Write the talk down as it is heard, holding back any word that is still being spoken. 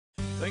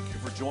Thank you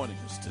for joining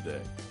us today.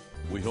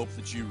 We hope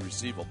that you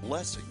receive a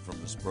blessing from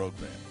this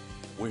program.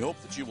 We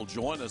hope that you will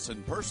join us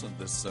in person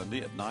this Sunday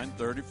at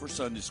 9:30 for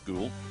Sunday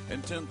School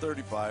and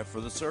 10:35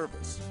 for the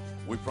service.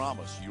 We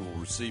promise you will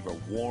receive a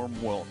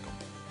warm welcome.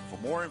 For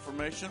more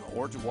information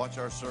or to watch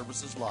our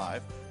services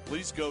live,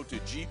 please go to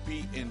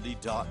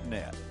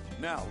gpindy.net.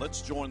 Now,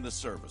 let's join the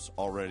service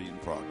already in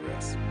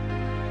progress.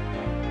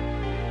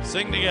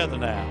 Sing together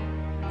now.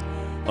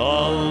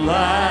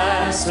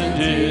 Alas, and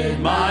did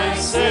my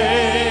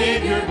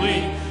Savior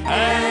bleed,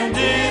 and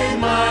did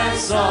my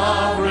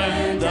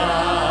sovereign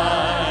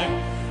die?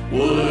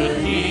 Would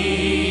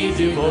he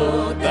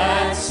devote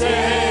that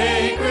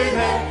sacred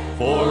head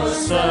for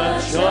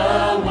such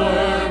a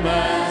worm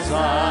as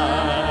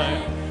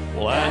I?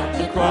 Well, at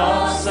the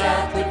cross,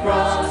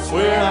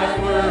 where I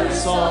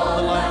first saw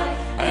the light,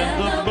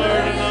 and the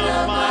burden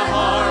of my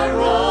heart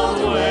rolled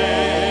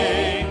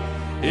away,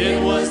 it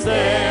was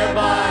there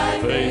by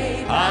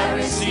faith I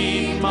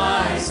received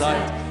my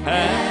sight,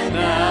 and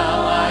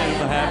now I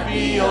am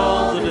happy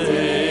all the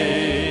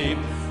day.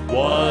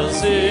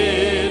 Was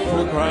it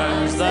for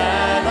crimes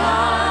that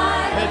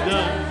I had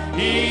done,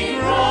 he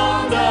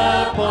groaned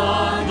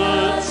upon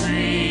the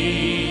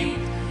tree?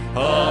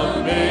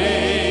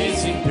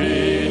 Amazing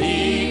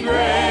pity,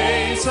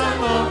 grace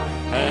unknown,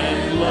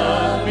 and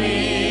love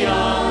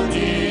beyond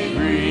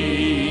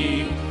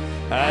degree.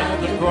 At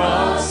the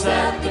cross,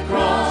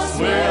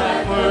 where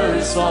I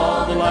first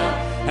saw the light,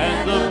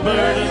 and the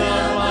burden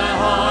of my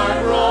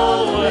heart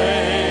rolled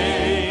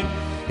away,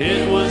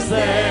 it was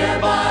there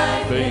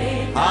by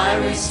faith I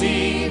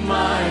received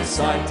my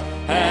sight,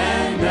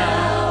 and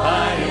now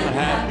I am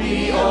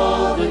happy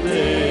all the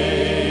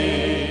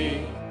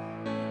day.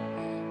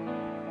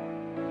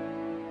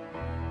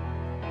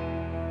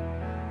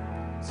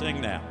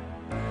 Sing now.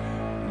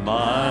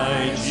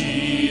 My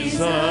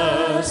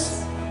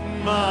Jesus,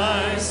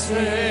 my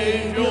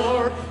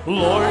Savior,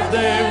 Lord,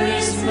 there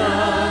is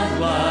none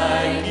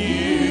like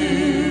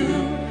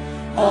you.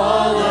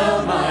 All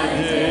of my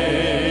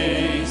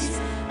days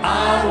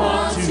I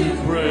want to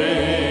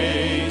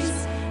praise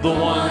the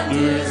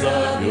wonders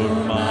of your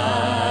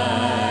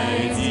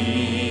mighty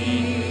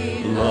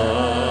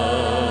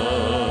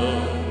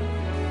love.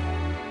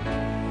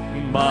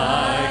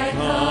 My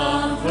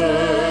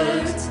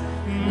comfort,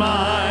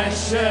 my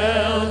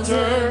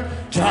shelter,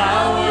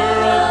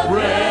 tower of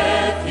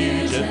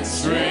refuge and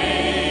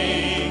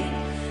strength,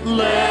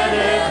 let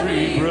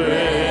every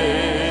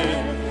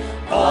breath,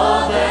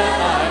 all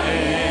that I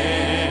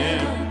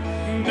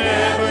am,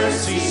 never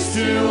cease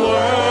to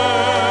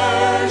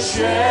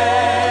worship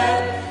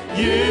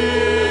you.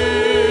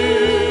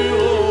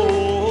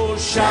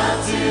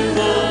 Shout to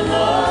the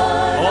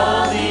Lord,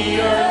 all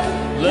the earth,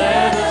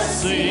 let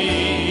us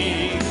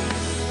sing.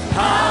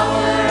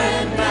 Power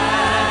and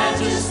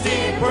majesty,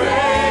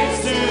 praise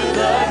to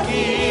the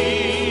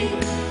King.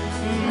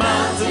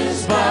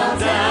 Mountains bow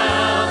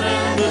down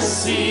and the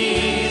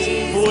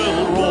seas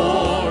will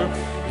roar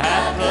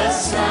at the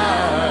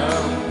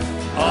sound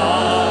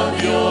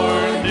of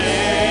your name.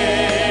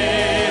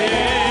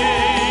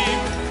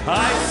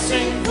 I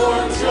sing for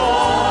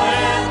joy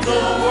at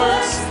the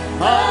works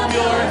of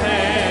your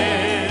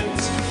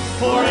hands.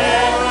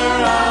 Forever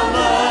I'll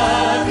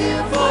love you,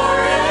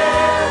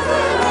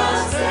 forever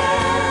I'll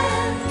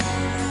stand.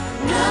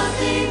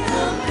 Nothing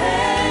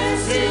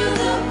compares to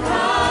the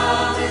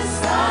promise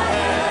I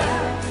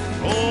have.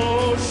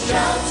 Oh,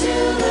 Shout to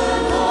the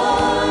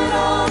Lord,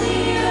 all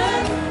the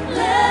earth,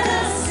 let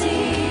us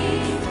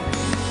sing.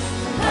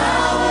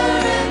 Power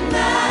and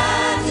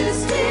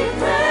majesty,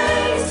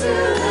 praise to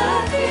the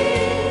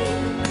King.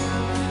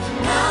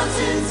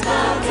 Mountains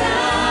bow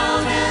down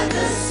and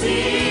the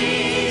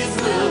seas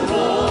will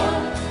roar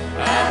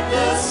at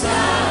the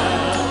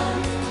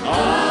sound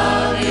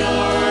of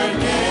your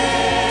name.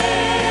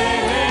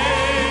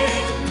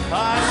 I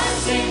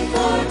sing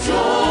for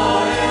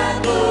joy at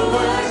the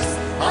works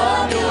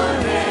of your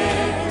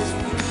hands.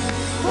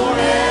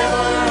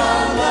 Forever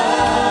I'll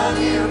love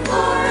you,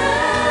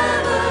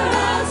 forever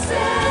I'll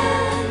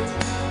stand.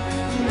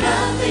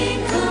 Nothing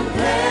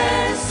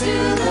compares to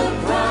the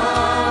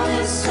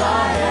promise I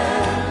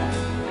have.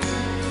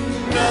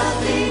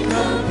 Nothing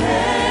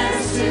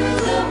compares to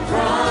the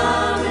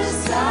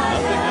promise I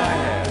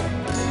have.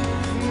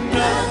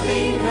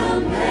 Nothing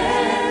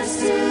compares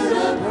to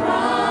the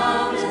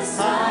promise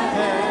I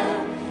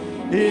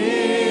have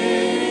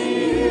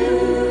in you.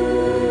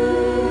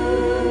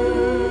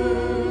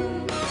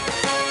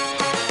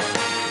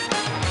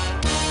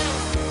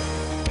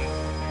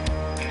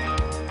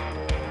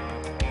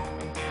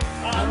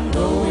 I'm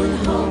going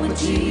home with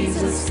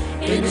Jesus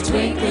in the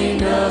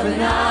twinkling of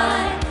an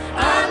eye.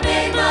 I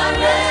made my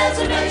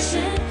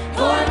reservation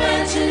for a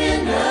mansion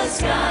in the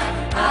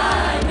sky.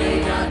 I may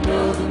not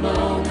know the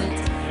moment,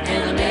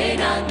 and I may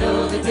not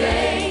know the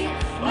day,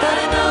 but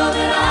I know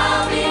that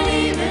I'll be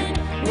leaving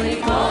when he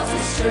calls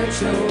his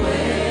church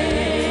away.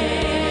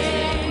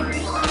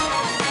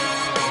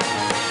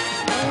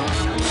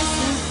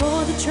 Listen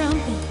for the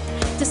trumpet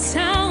to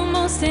sound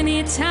most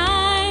any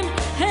time,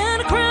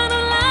 and a crown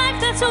of life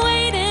that's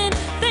waiting.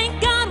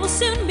 Thank God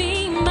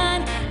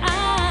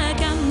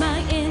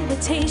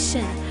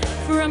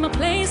from a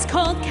place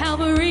called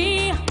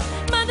Calvary.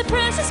 By the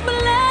precious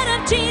blood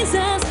of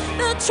Jesus,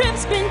 the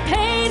trip's been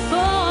paid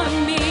for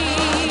me.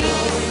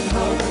 Going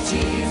home with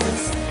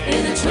Jesus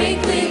in the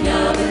twinkling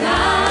of an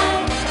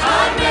eye.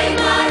 I made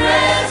my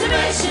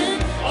reservation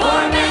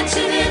for a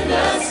mansion in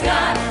the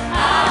sky.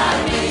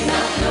 I may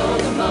not know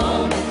the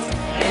moment,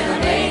 and I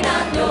may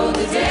not know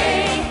the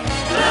day,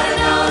 but I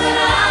know that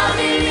I'll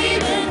be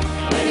leaving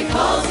when He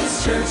calls His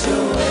church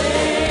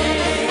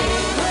away.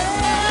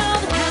 Well,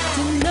 the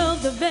captain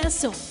of the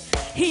vessel,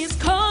 he's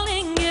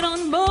calling it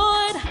on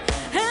board,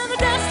 and the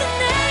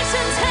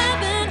destination's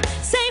heaven,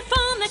 safe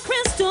on the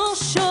crystal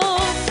shore,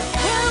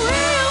 where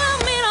we will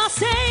meet our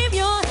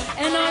Savior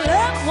and our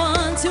loved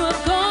ones who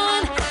have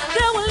gone,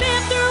 that will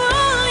live through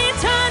all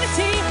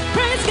eternity.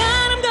 Praise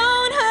God, I'm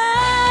going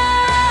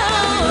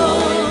home.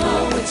 Going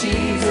home with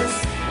Jesus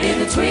in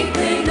the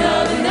twinkling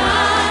of an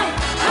eye.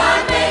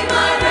 I made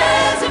my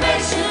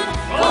reservation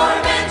for a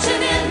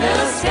mansion in the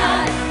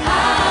sky.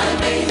 I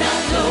may not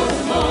know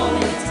the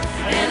moment,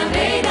 and I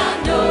may not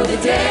know the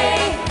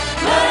day,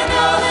 but I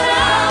know that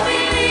I'll be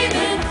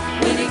leaving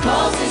when He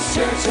calls His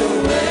church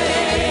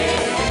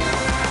away.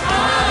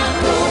 I'm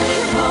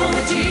going home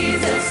with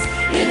Jesus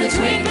in the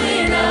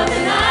twinkling of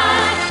an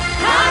eye.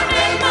 I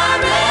made my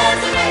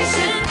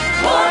reservation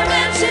for a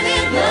mansion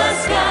in the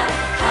sky.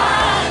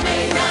 I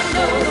may not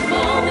know the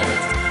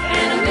moment,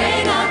 and I may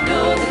not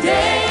know the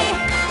day,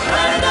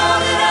 but I know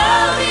that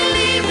I'll be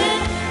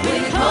leaving when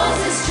He calls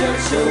His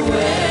church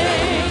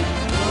away.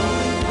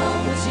 Going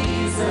home with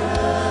Jesus.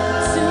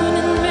 Soon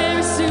and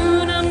very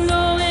soon I'm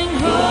going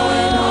home.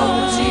 Going home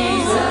with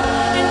Jesus.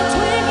 In the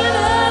twinkling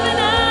of an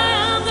eye,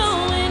 I'm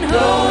going home.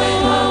 Going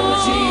home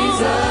with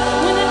Jesus.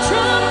 When the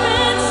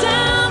trumpet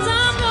sounds,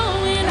 I'm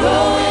going home.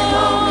 Going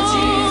home with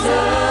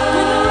Jesus.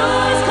 When the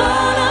roar's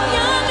called up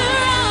yonder,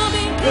 I'll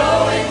be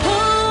Going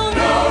home.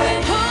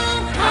 Going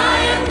home. I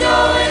am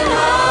going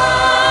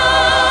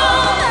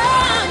home.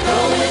 I'm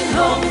going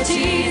home with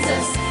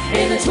Jesus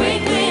in the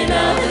twinkling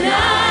of an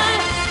eye.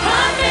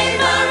 I made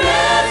my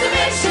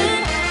reservation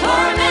for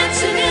a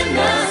mansion in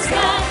the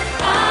sky.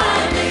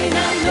 I may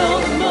not know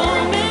the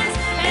moment,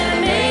 and I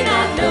may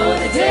not know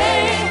the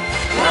day,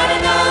 but I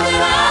know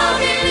that I'll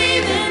be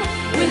leaving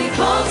when He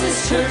calls His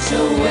church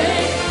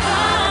away.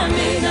 I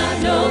may not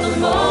know the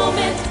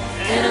moment,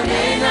 and I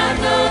may not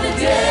know the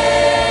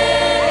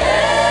day,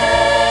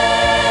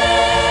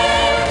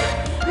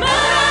 but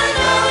I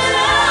know that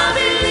I'll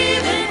be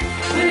leaving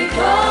when He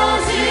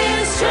calls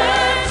His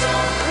church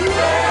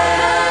away.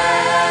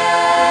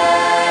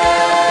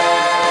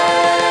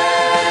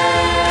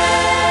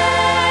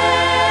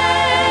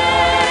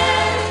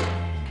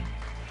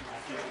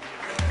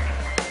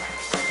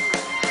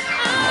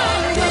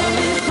 I'm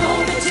going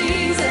home with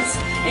Jesus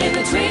in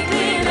the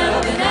twinkling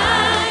of an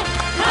eye.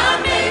 I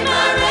made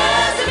my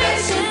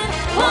reservation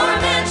for a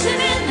mansion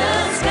in the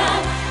sky.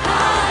 I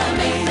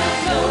may not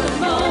know the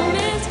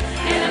moment,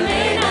 and I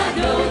may not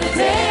know the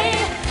day,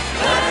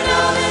 but I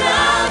know that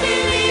I'll be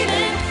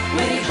leaving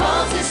when He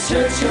calls His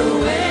church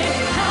away.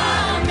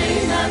 I may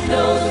not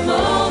know the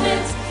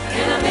moment,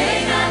 and I may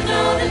not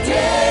know the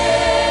day,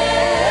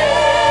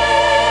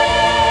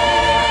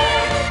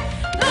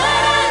 but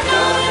I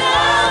know that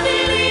I'll be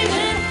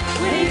leaving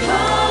when He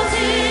calls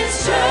His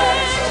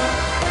church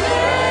away.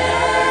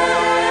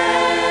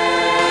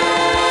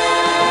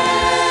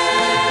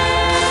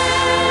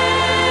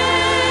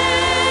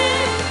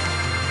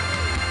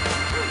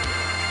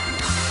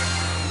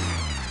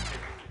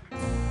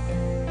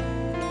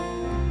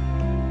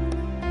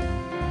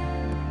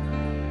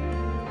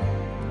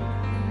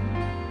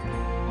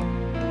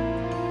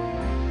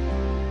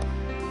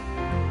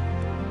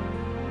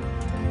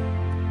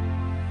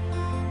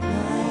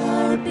 My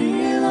heart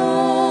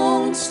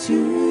belongs to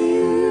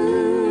you.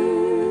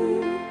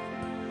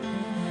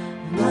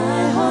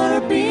 My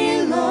heart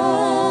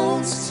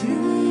belongs to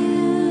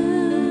you.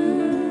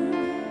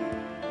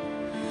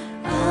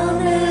 I'll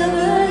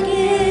never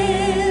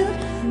give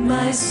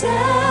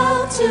myself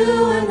to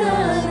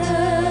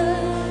another.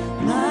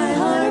 My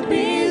heart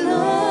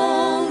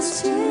belongs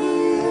to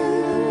you.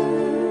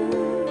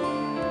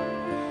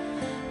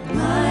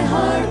 My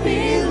heart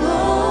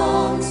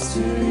belongs to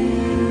you.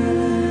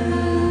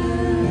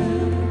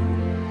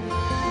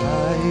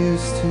 I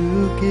used to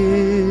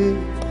give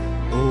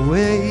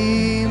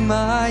away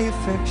my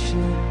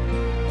affection,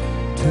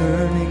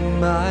 turning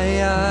my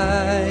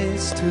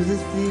eyes to the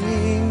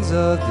things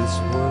of this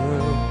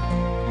world,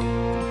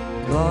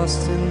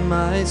 lost in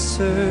my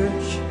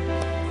search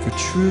for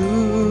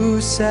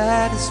true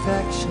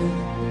satisfaction.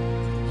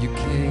 You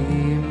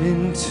came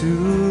into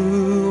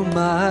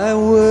my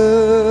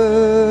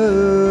world.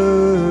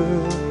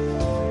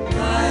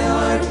 My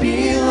heart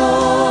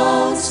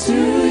belongs to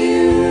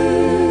you.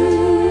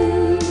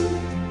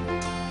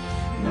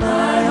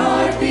 My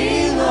heart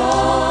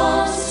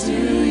belongs to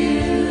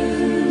you.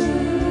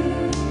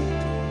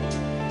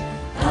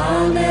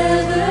 I'll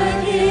never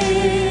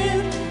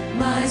give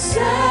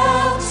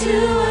myself to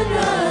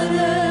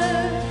another.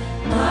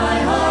 My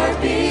heart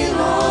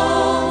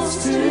belongs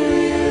to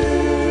you.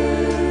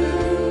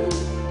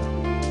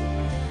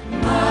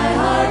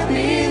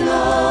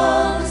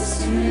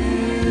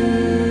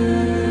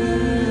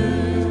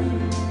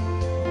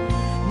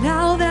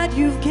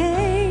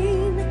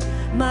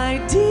 my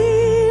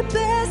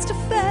deepest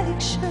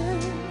affection.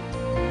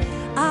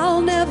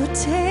 I'll never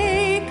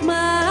take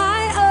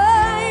my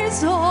eyes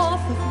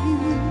off of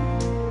you.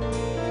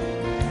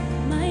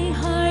 My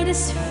heart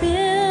is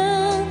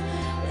filled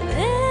with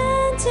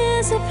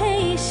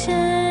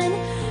anticipation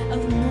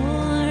of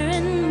more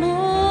and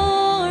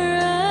more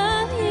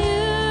of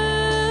you.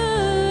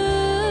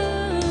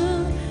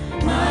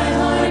 My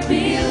heart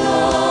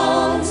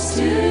belongs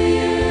to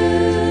you.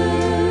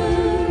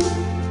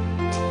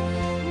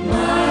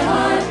 My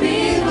heart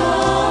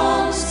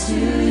belongs to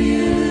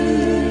you.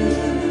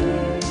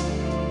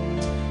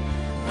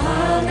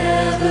 I'll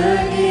never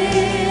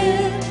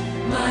give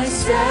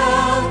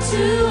myself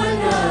to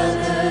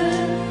another.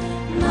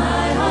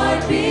 My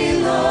heart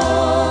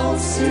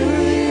belongs to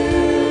you.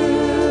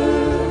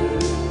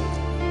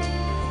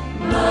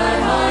 My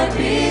heart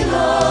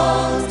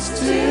belongs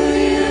to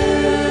you.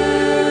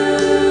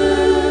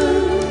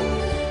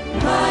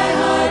 My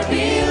heart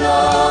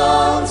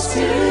belongs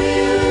to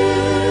you.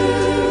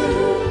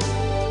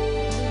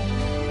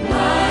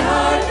 My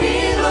heart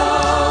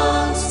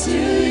belongs to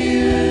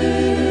you.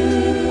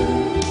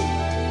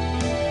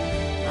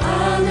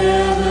 I'll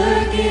never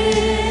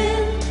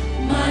give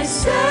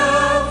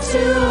myself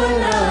to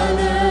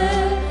another.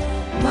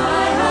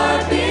 My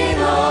heart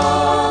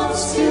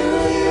belongs to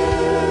you.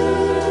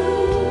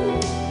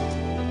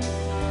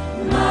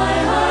 My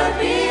heart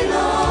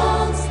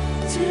belongs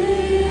to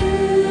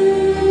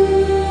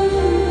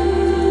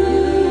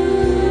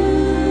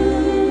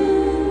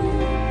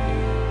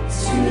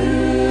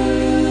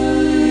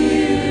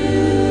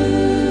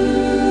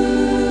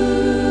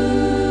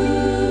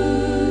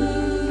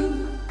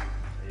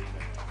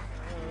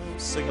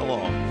Sing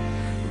along.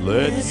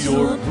 Let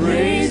your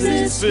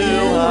praises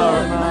fill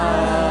our mouths.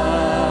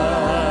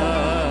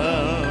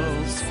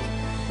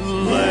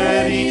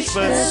 Let each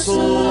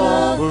vessel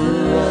offer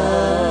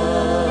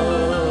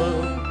up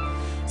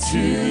to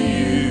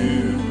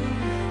you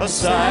a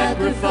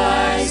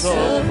sacrifice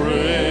of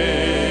praise.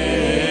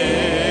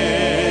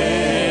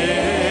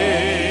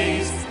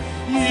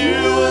 You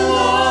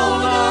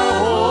alone are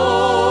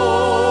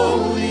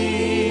holy.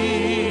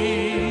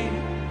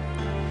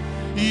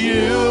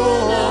 You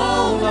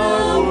alone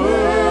are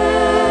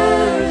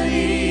worthy.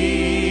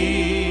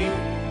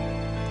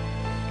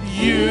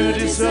 You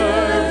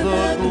deserve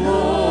the glory.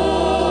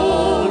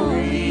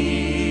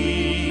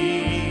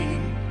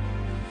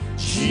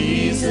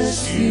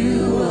 Jesus, you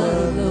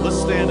alone. Let's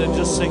stand and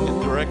just sing it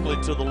directly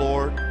to the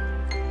Lord.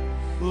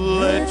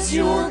 Let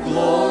your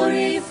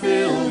glory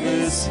fill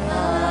this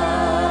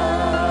house.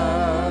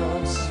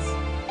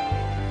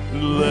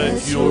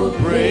 Let your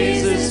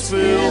praises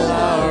fill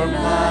our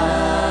mouths.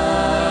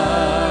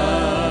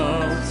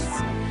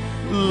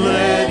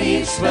 Let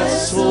each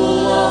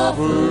vessel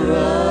offer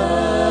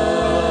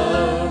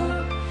up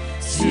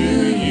to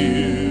you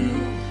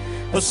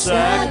a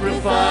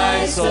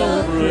sacrifice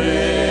of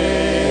praise.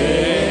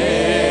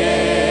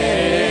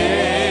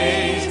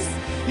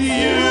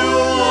 You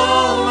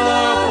alone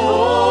are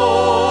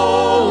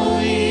holy.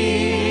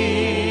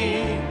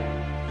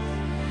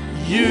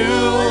 You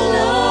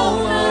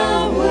alone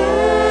are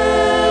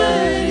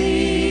worthy.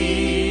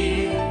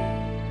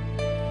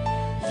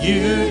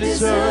 You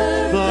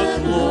deserve the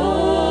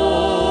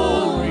glory.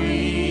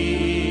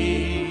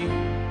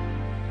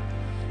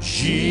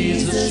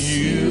 Jesus,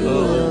 you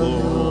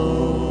alone.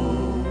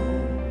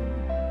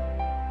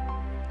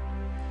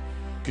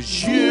 'Cause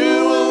you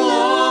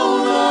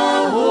alone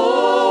are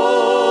holy.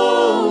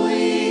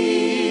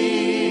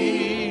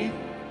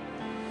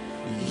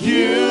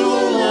 You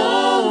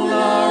alone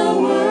are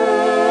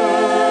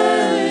worthy.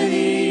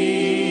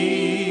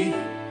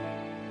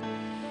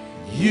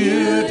 You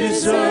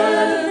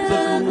deserve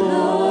the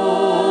glory.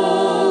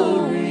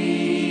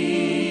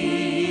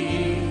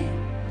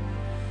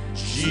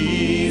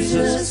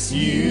 Jesus,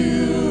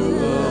 you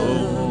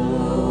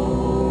alone.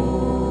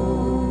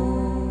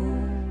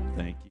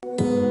 Thank you.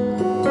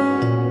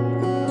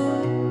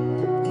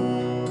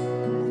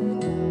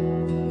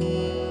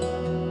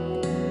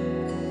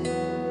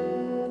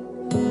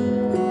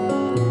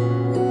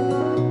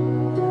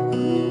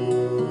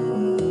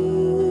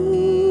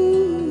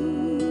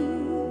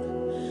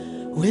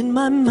 When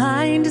my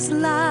mind is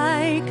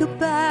like a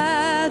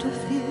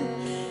battlefield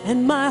and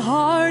my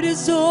heart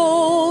is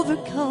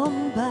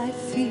overcome by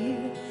fear,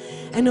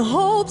 and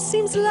hope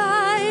seems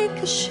like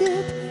a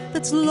ship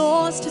that's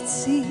lost at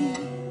sea.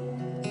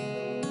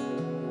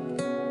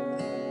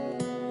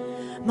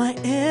 My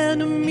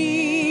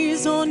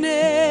enemies on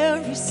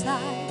every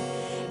side,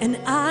 and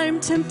I'm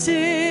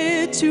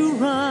tempted to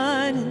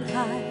run and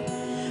hide.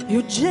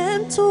 Your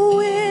gentle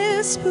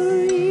whisper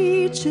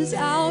reaches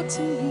out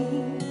to me.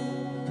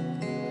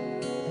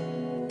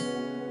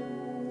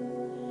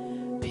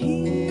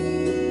 Peace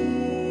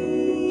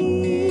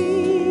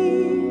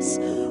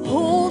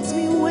holds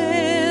me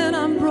when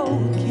I'm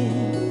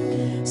broken.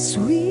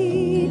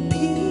 Sweet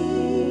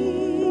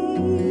peace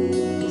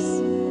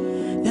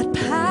that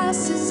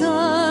passes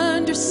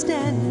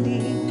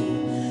understanding.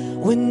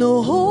 When the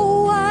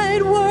whole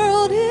wide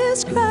world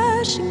is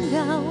crashing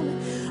down,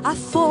 I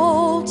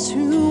fall to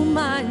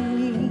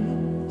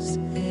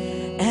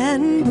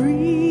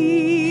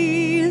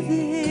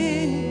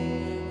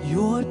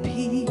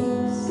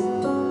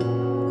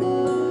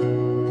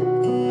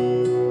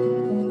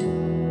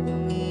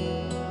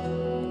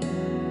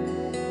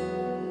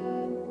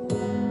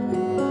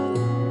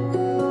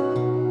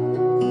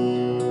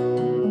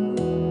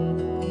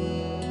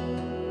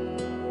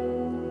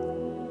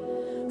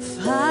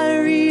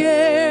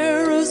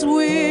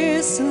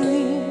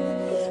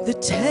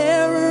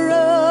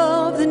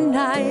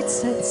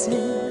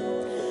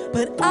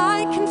but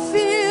I can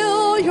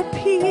feel your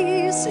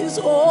peace is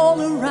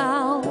all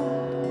around.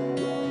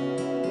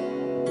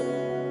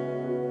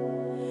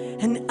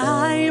 And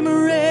I am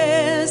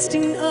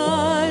resting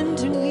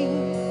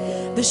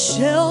underneath the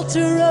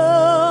shelter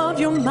of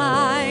your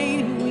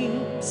mighty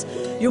wings.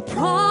 Your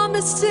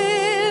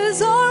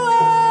promises are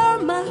where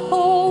my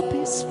hope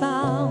is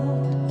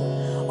found.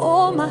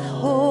 Oh, my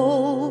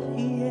hope,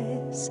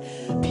 yes,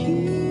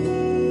 peace.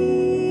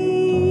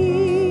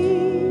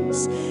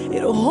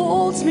 It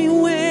holds me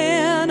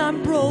when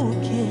I'm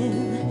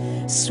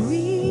broken,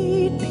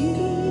 sweet peace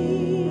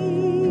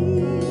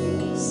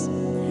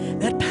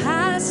that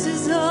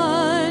passes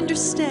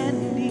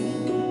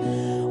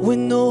understanding.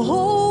 When the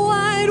whole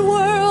wide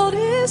world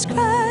is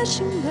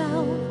crashing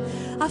down,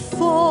 I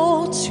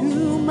fall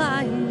to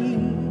my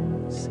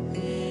knees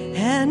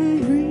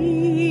and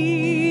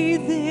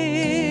breathe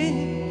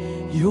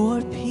in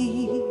your peace.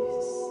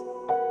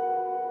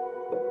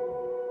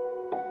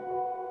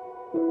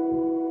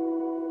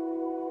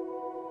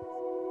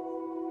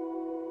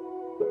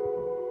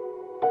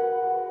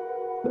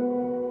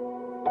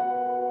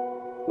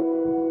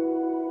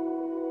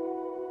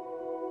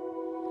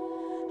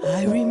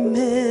 I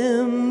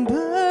remember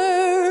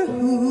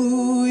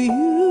who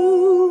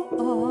you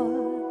are.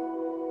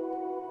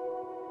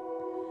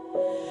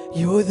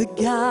 You're the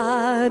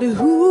God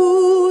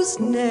who's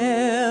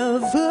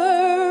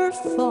never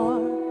far.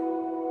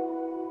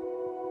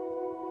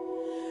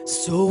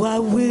 So I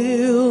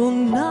will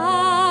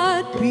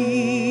not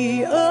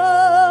be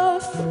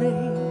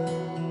afraid.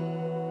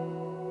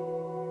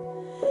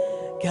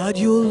 God,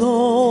 you'll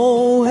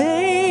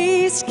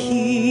always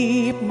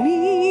keep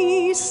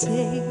me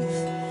safe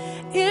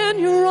in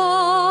your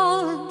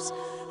arms.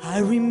 I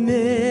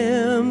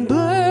remember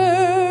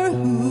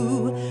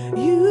who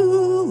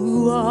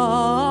you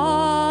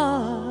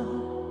are.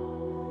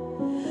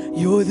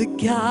 You're the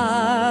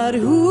God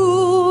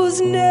who's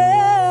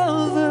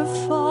never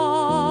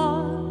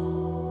far.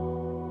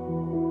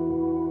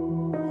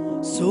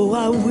 So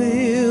I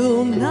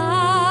will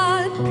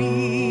not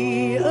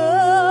be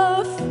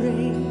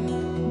afraid.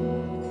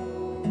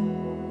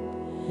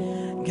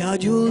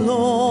 God, you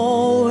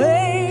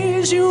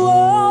always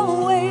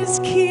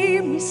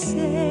keep me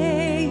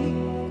safe.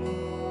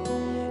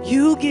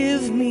 You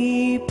give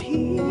me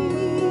peace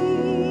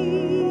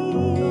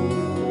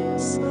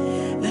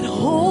that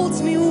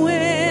holds me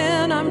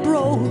when I'm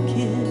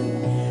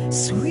broken,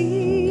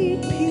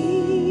 sweet peace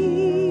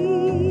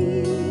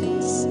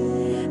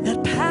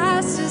that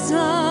passes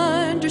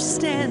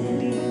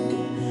understanding.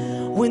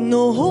 When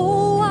the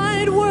whole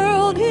wide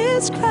world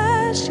is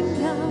crashing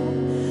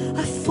down,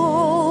 I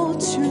fall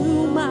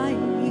to my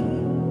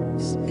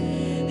knees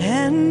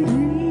and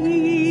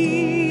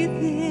breathe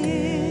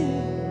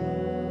in.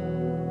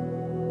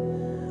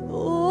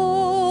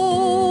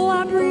 Oh,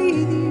 I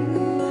breathe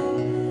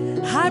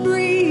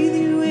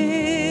you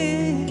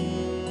in.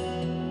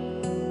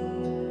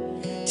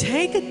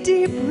 Take a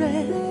deep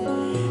breath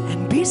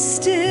and be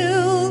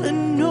still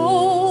and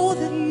know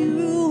that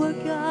you are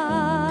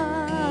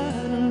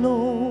God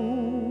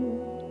alone.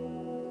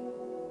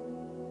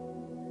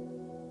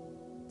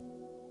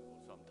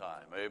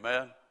 Sometime,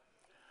 amen.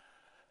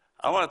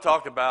 I want to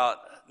talk about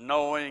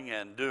knowing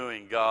and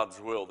doing God's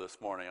will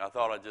this morning. I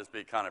thought I'd just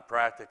be kind of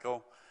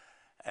practical.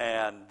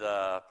 And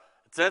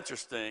it's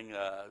interesting,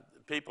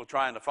 people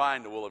trying to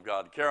find the will of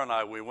God. Kara and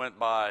I, we went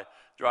by,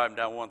 driving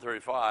down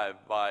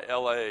 135, by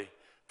LA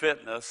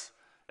Fitness.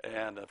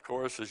 And, of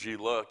course, as you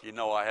look, you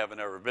know I haven't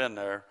ever been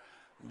there.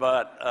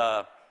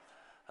 But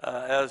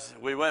as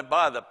we went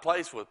by, the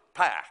place was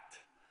packed.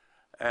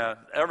 And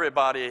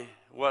everybody,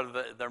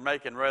 they're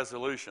making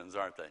resolutions,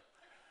 aren't they?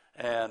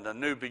 And a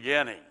new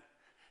beginning.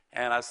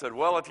 And I said,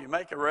 well, if you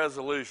make a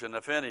resolution,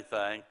 if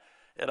anything,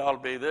 it ought to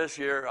be this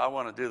year, I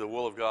want to do the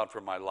will of God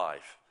for my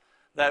life.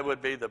 That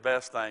would be the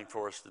best thing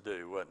for us to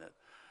do, wouldn't it?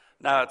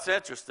 Now, it's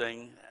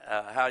interesting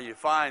how you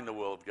find the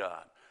will of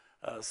God.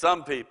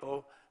 Some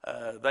people,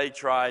 they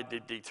tried to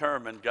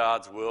determine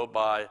God's will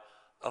by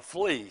a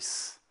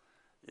fleece.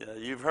 You know,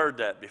 you've heard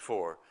that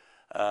before.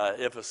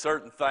 If a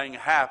certain thing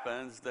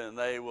happens, then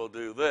they will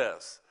do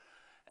this.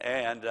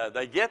 And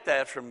they get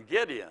that from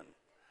Gideon.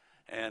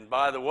 And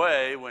by the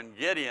way, when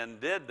Gideon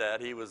did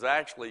that, he was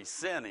actually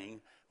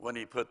sinning when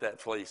he put that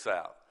fleece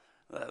out.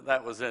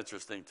 That was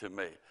interesting to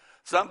me.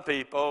 Some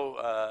people,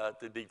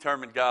 to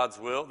determine God's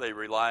will, they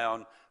rely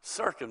on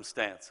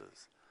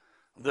circumstances.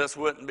 This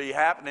wouldn't be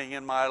happening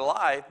in my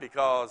life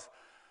because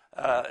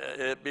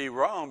it'd be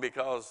wrong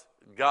because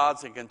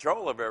God's in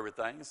control of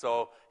everything,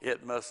 so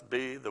it must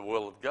be the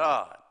will of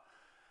God.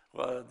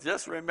 Well,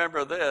 just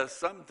remember this,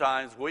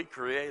 sometimes we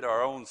create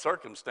our own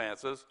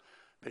circumstances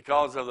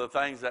because of the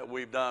things that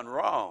we've done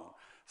wrong.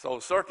 So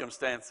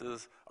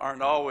circumstances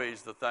aren't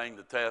always the thing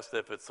to test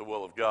if it's the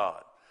will of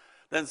God.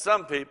 Then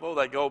some people,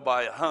 they go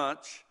by a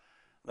hunch.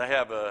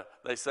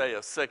 They say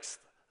a sixth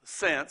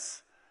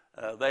sense.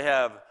 They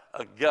have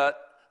a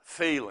gut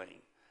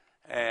feeling.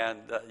 And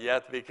you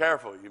have to be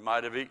careful. You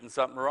might have eaten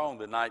something wrong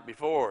the night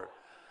before.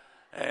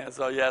 And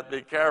so you have to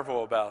be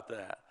careful about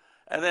that.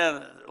 And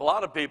then a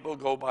lot of people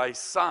go by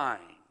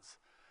signs.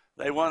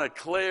 They want a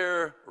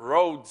clear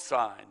road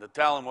sign to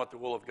tell them what the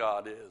will of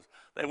God is.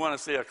 They want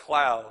to see a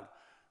cloud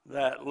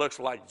that looks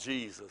like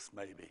Jesus,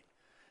 maybe.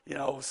 You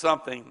know,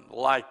 something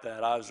like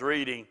that. I was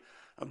reading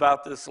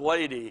about this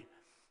lady,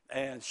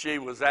 and she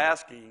was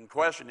asking,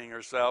 questioning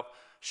herself,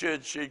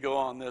 should she go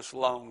on this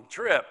long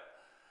trip?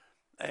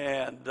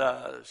 And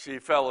she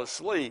fell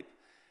asleep.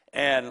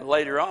 And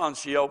later on,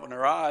 she opened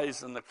her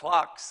eyes, and the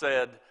clock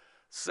said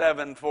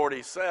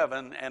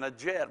 7:47, and a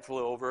jet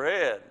flew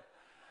overhead.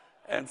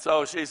 And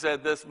so she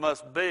said, this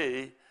must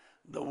be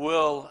the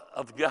will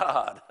of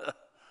God.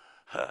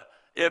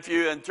 If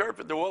you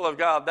interpret the will of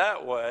God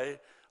that way,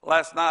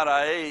 last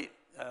night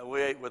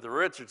we ate with the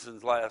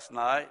Richardsons last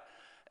night,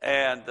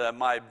 and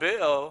my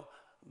bill,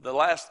 the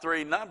last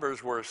three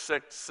numbers were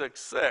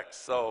 666.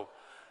 So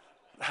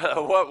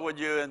what would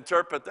you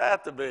interpret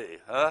that to be,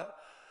 huh?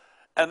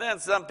 And then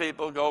some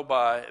people go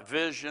by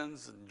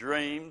visions and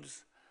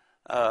dreams.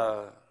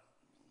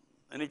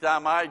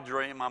 Anytime I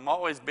dream, I'm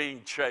always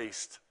being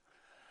chased.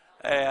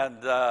 And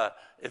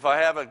if I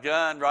have a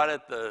gun, right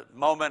at the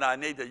moment I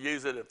need to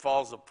use it, it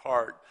falls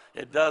apart.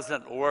 It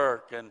doesn't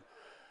work, and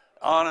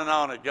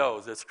on it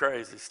goes. It's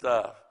crazy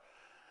stuff.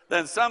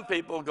 Then some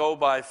people go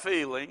by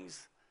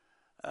feelings.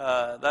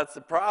 That's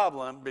the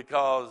problem,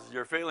 because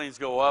your feelings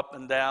go up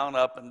and down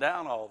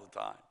all the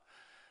time.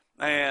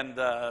 And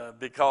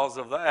because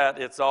of that,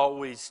 it's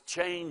always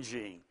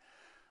changing.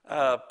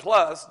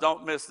 Plus,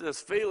 don't miss this,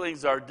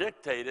 feelings are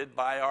dictated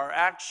by our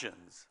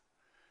actions.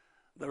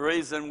 The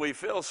reason we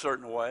feel a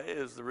certain way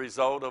is the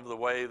result of the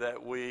way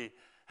that we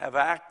have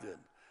acted.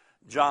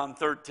 John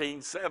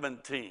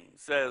 13:17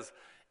 says,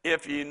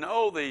 if you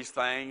know these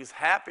things,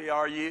 happy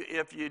are you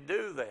if you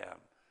do them.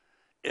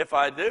 If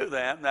I do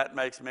them, that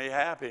makes me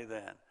happy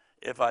then,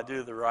 if I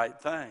do the right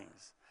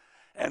things.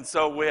 And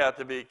so we have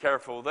to be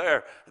careful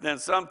there. And then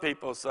some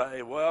people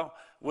say, well,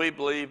 we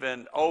believe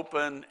in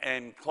open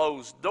and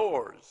closed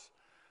doors.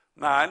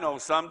 Now, I know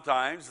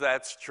sometimes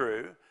that's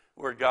true,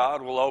 where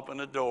God will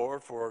open a door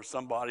for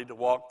somebody to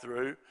walk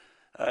through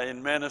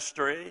in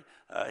ministry.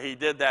 He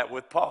did that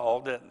with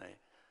Paul, didn't he?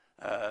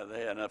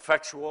 An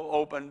effectual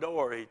open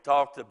door he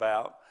talked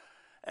about.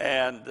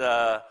 And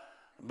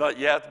but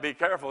you have to be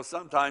careful.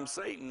 Sometimes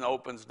Satan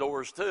opens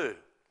doors too,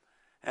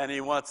 and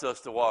he wants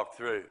us to walk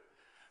through.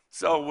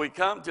 So we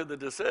come to the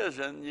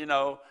decision, you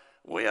know,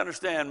 we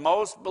understand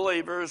most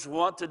believers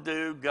want to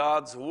do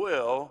God's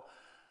will,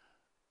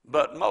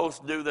 but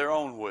most do their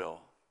own will.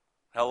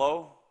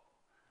 Hello?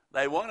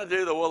 They want to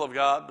do the will of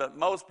God, but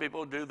most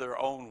people do their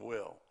own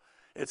will.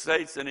 It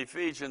states in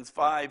Ephesians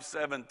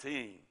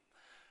 5:17,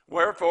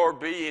 wherefore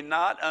be ye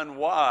not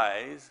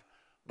unwise,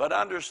 but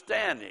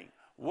understanding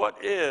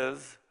what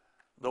is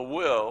the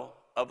will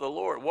of the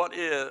Lord. What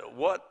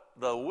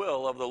the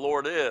will of the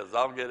Lord is.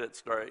 I'll get it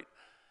straight.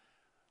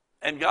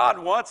 And God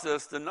wants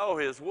us to know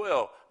his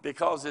will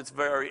because it's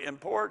very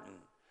important.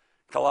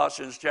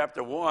 Colossians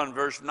chapter 1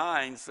 verse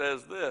 9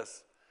 says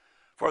this,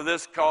 for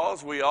this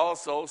cause we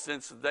also,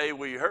 since the day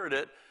we heard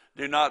it,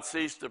 do not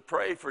cease to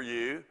pray for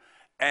you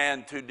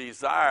and to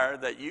desire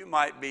that you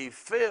might be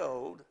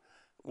filled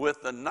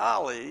with the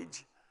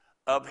knowledge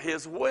of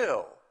his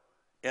will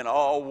in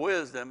all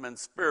wisdom and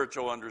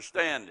spiritual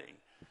understanding.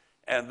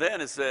 And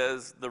then it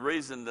says the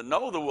reason to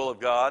know the will of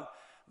God,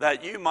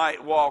 that you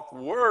might walk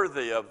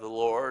worthy of the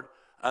Lord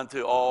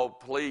unto all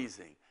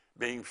pleasing,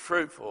 being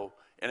fruitful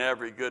in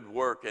every good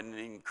work and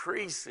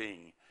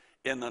increasing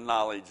in the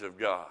knowledge of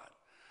God.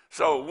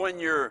 So when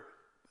you're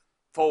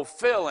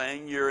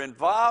fulfilling, you're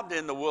involved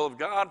in the will of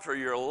God for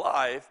your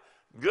life,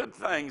 good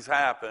things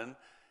happen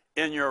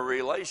in your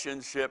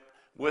relationship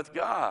with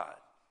God.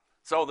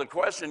 So the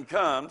question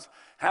comes,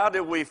 how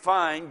do we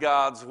find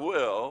God's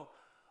will,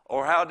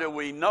 or how do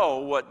we know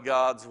what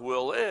God's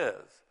will is?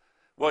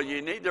 Well,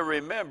 you need to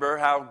remember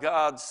how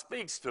God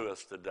speaks to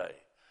us today.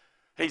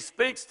 He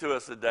speaks to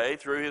us today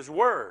through his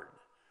word.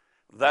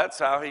 That's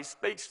how he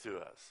speaks to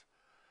us.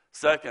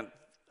 2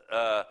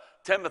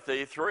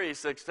 Timothy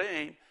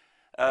 3:16,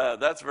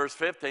 that's verse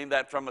 15,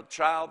 that from a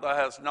child thou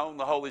hast known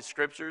the holy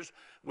scriptures,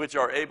 which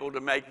are able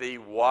to make thee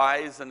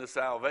wise unto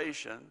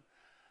salvation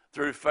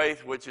through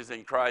faith which is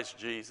in Christ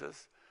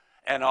Jesus.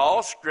 And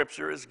all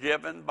scripture is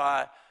given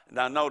by,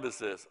 now notice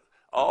this,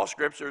 all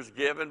scripture is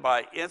given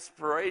by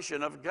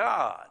inspiration of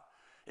God,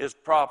 is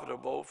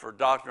profitable for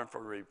doctrine,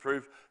 for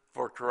reproof,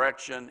 for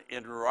correction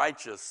in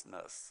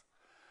righteousness.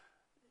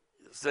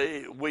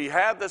 See, we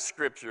have the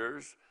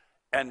scriptures,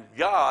 and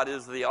God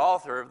is the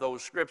author of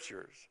those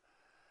scriptures.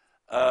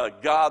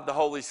 God, the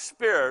Holy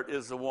Spirit,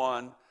 is the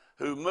one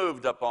who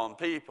moved upon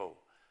people.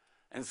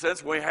 And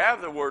since we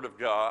have the Word of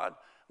God,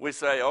 we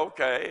say,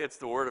 okay, it's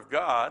the Word of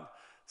God.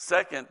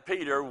 2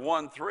 Peter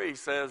 1:3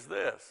 says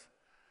this,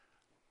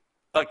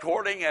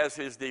 according as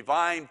his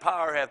divine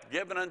power hath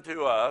given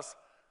unto us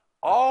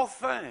all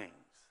things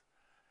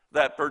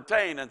that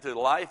pertain unto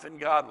life and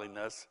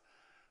godliness,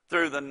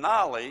 through the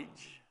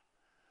knowledge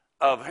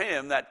of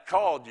him that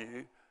called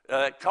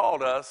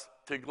us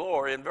to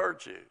glory and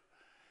virtue.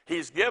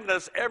 He's given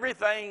us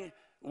everything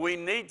we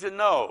need to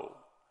know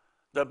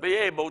to be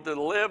able to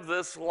live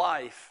this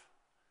life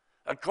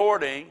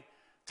according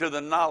to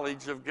the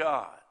knowledge of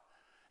God.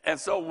 And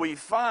so we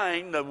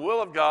find the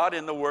will of God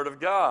in the Word of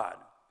God.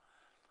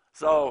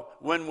 So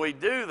when we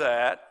do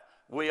that,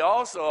 we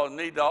also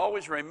need to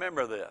always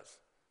remember this.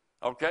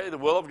 Okay, the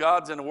will of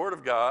God's in the Word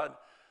of God.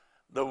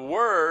 The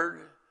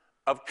word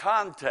of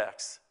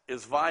context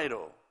is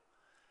vital.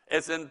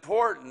 It's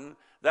important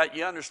that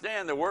you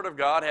understand the Word of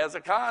God has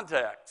a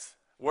context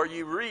where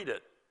you read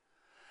it.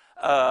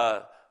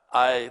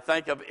 I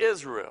think of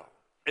Israel.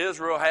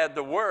 Israel had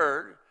the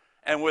Word,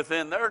 and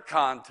within their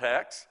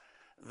context,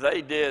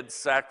 they did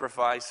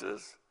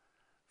sacrifices,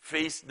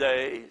 feast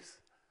days,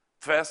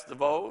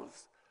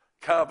 festivals,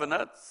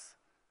 covenants,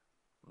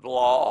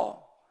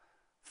 law,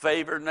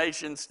 favored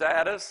nation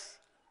status,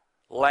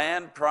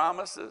 land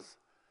promises,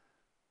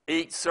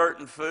 eat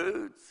certain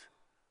foods,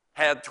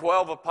 had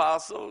 12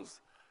 apostles,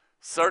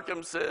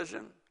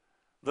 circumcision,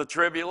 the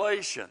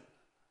tribulation.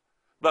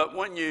 But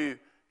when you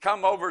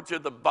come over to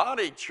the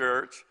body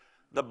church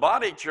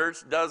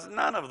does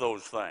none of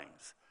those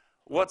things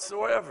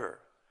whatsoever.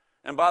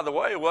 And by the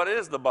way, what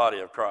is the body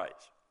of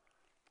Christ?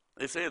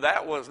 You see,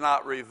 that was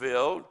not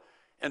revealed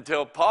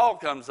until Paul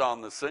comes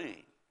on the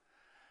scene.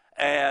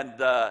 And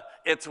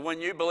it's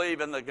when you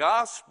believe in the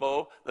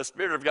gospel, the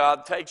Spirit of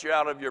God takes you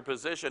out of your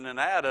position in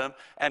Adam,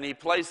 and he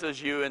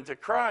places you into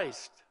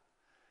Christ.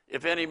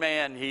 If any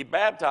man, he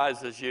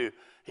baptizes you,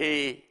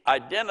 he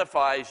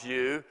identifies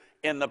you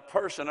in the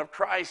person of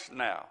Christ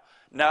now.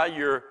 Now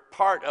you're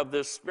part of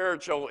this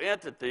spiritual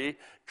entity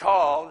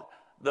called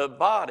the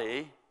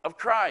body of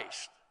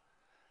Christ.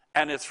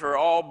 And it's for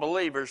all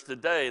believers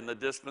today in the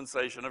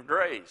dispensation of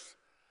grace.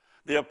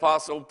 The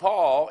Apostle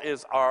Paul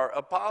is our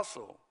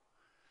apostle.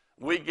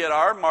 We get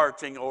our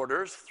marching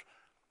orders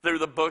through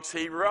the books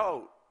he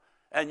wrote.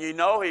 And you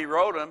know he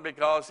wrote them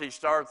because he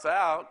starts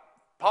out,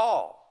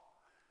 Paul,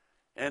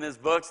 in his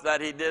books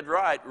that he did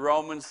write,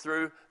 Romans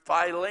through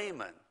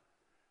Philemon.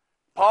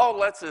 Paul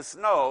lets us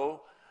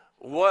know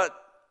what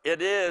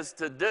it is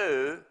to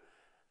do,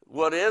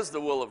 what is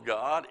the will of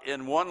God,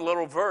 in one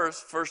little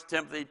verse, 1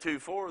 Timothy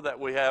 2:4, that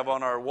we have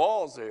on our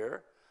walls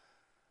here,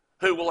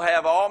 who will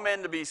have all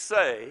men to be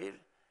saved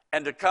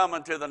and to come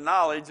unto the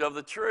knowledge of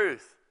the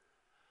truth.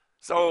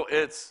 So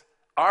it's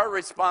our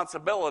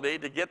responsibility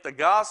to get the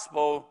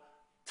gospel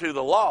to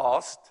the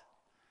lost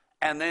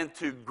and then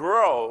to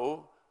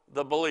grow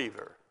the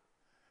believer.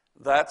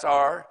 That's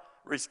our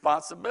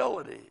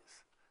responsibilities.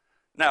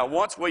 Now,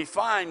 once we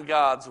find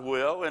God's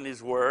will in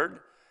his word,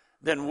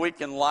 then we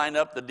can line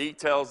up the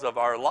details of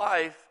our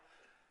life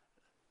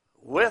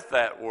with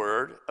that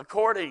word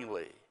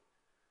accordingly.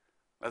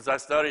 As I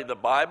studied the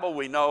Bible,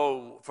 we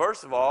know,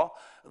 first of all,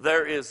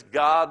 there is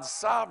God's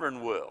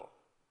sovereign will.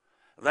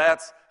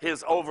 That's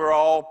his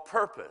overall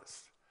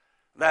purpose.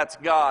 That's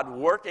God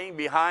working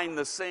behind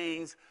the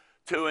scenes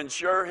to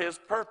ensure his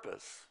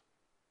purpose.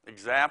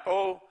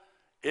 Example,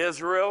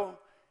 Israel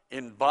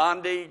in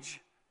bondage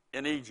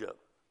in Egypt.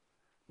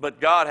 But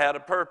God had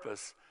a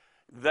purpose,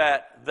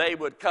 that they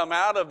would come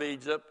out of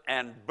Egypt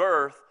and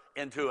birth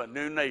into a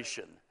new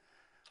nation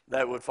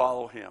that would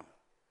follow him.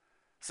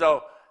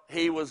 So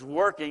he was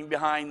working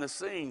behind the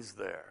scenes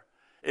there.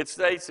 It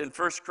states in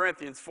 1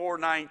 Corinthians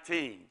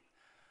 4:19,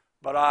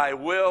 but I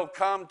will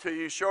come to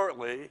you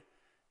shortly,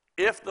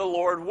 if the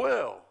Lord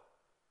will,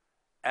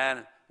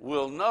 and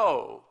will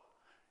know.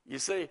 You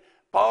see,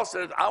 Paul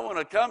said, I want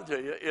to come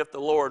to you if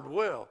the Lord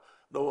will.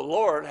 The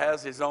Lord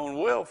has his own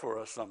will for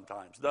us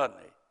sometimes, doesn't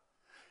he?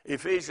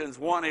 Ephesians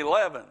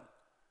 1:11,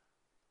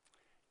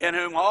 in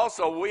whom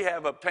also we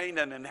have obtained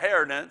an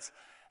inheritance,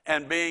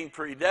 and being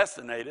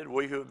predestinated,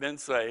 we who have been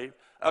saved,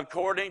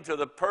 according to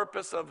the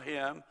purpose of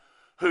him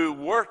who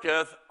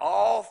worketh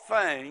all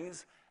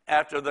things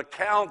after the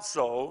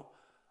counsel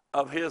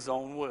of his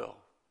own will.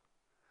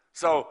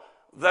 So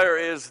there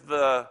is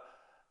the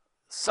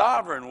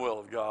sovereign will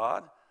of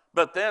God,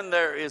 but then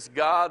there is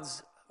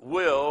God's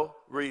will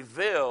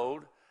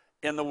revealed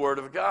in the Word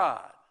of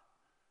God.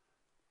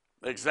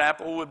 The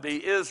example would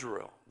be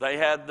Israel. They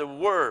had the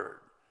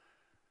Word,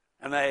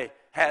 and they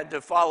had to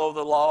follow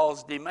the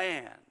law's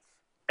demands.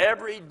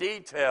 Every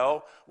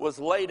detail was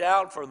laid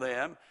out for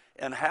them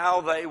and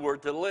how they were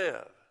to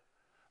live.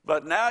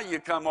 But now you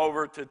come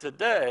over to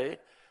today,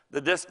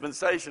 the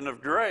dispensation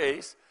of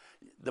grace,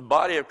 the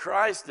body of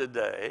Christ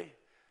today,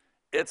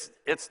 it's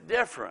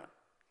different.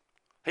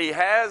 He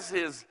has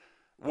his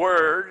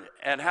word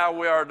and how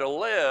we are to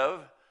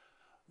live,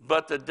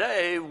 but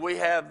today we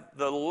have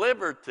the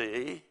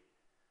liberty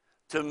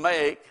to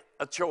make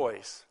a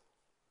choice.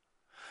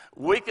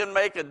 We can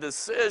make a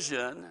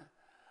decision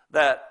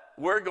that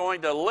we're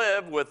going to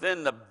live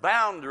within the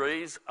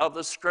boundaries of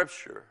the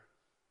Scripture.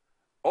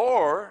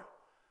 Or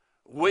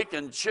we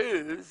can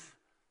choose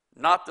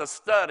not to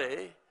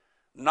study,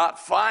 not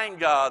find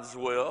God's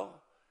will,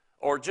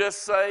 or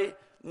just say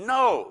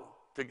no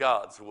to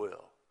God's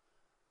will.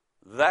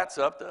 That's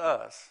up to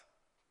us.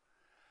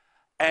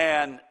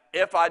 And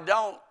if I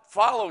don't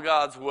follow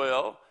God's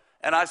will,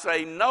 and I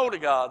say no to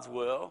God's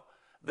will,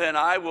 then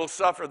I will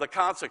suffer the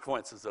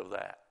consequences of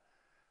that.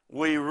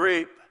 We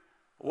reap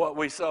what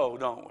we sow,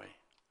 don't we?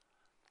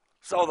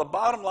 So the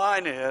bottom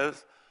line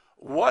is,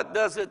 what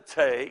does it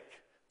take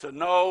to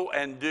know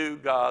and do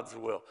God's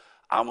will?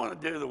 I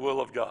want to do the will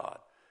of God.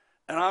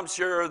 And I'm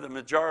sure the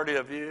majority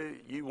of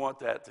you want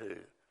that too.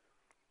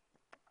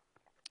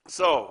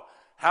 So,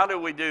 how do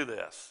we do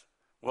this?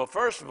 Well,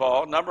 first of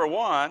all, number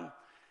one,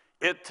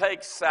 it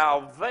takes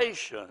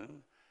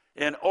salvation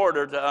in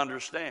order to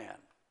understand.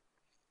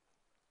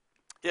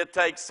 It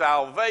takes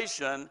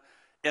salvation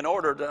in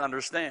order to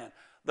understand.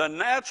 The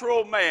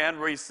natural man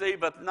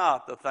receiveth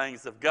not the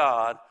things of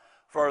God,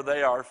 for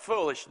they are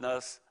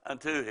foolishness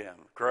unto him.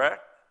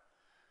 Correct?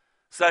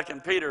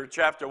 2 Peter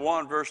chapter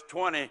 1, verse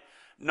 20,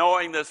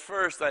 knowing this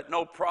first, that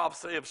no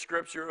prophecy of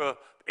Scripture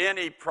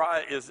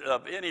is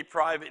of any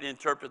private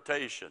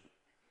interpretation.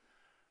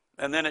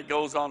 And then it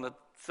goes on to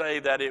say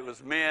that it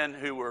was men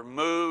who were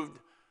moved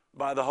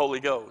by the Holy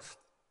Ghost.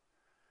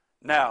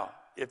 Now,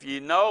 if you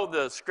know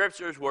the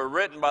Scriptures were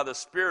written by the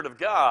Spirit of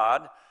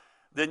God,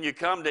 then you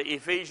come to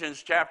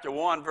Ephesians chapter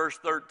 1, verse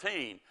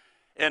 13,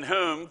 in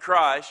whom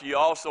Christ you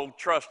also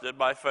trusted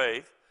by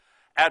faith.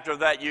 After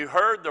that you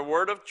heard the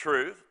word of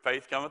truth,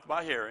 faith cometh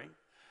by hearing,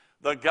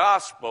 the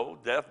gospel,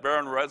 death,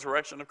 burial, and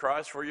resurrection of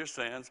Christ for your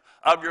sins,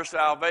 of your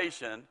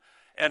salvation,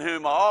 in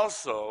whom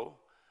also,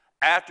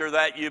 after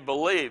that you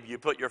believed, you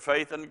put your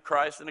faith in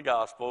Christ and the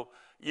gospel,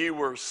 you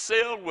were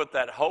sealed with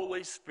that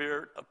Holy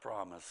Spirit of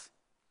promise.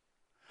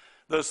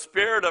 The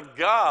Spirit of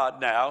God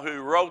now,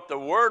 who wrote the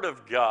Word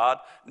of God,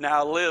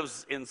 now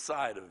lives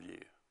inside of you.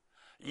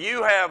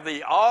 You have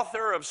the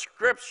author of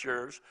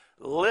Scriptures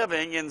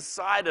living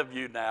inside of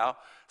you now,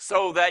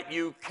 so that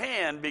you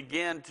can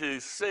begin to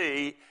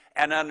see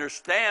and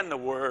understand the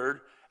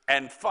Word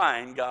and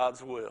find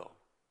God's will.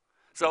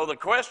 So the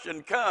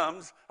question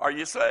comes, are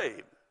you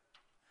saved?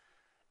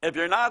 If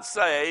you're not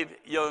saved,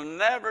 you're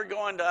never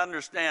going to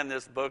understand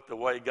this book the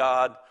way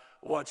God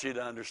wants you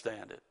to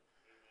understand it.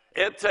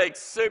 It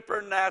takes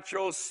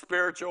supernatural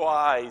spiritual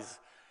eyes,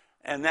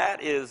 and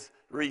that is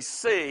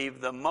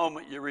received the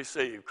moment you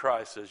receive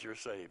Christ as your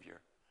Savior.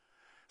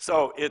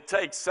 So it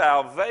takes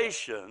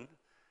salvation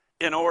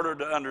in order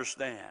to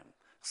understand.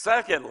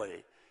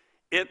 Secondly,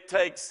 it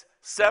takes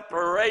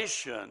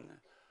separation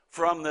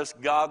from this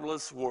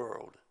godless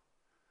world.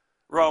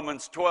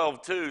 Romans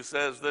 12:2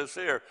 says this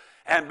here,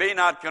 and be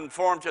not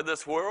conformed to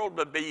this world,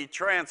 but be ye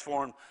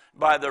transformed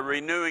by the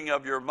renewing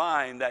of your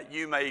mind, that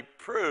you may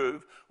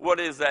prove what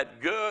is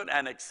that good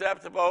and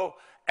acceptable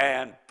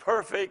and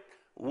perfect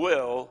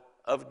will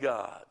of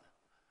God.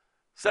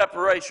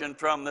 Separation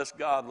from this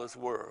godless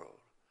world.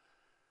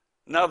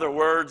 In other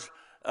words,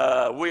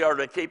 we are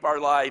to keep our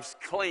lives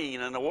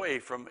clean and away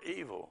from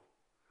evil.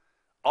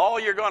 All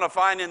you're going to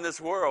find in this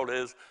world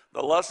is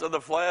the lust of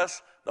the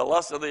flesh, the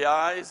lust of the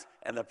eyes,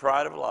 and the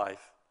pride of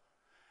life.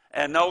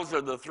 And those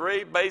are the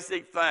three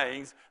basic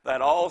things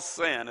that all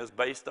sin is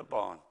based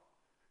upon.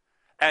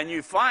 And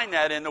you find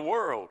that in the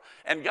world.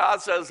 And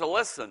God says,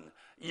 listen,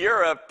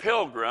 you're a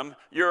pilgrim,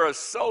 you're a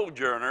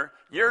sojourner,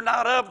 you're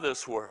not of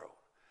this world.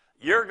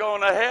 You're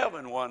going to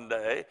heaven one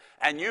day,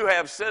 and you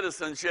have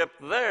citizenship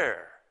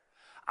there.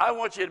 I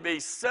want you to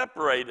be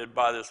separated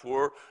by this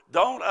world.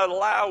 Don't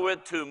allow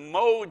it to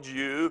mold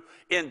you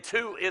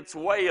into its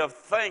way of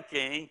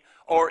thinking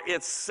or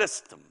its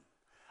system.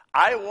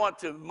 I want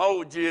to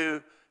mold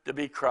you to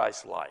be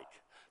Christ-like,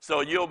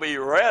 so you'll be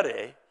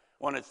ready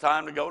when it's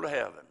time to go to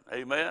heaven.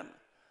 Amen?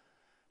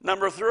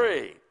 Number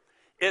 3,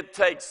 it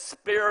takes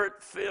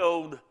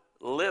Spirit-filled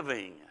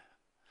living.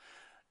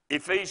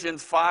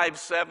 Ephesians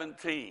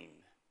 5:17.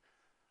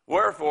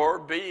 Wherefore,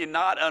 be ye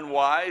not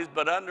unwise,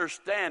 but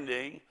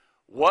understanding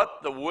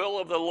what the will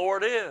of the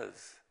Lord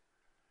is.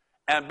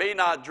 And be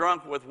not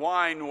drunk with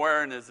wine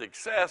wherein is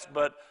excess,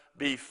 but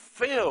be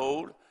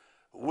filled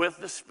with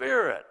the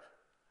Spirit.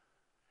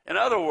 In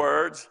other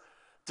words,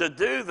 to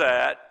do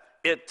that,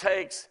 it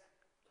takes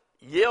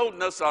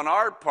yieldness on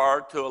our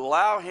part to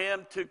allow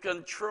Him to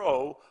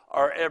control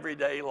our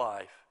everyday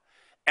life.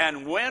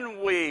 And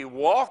when we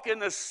walk in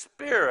the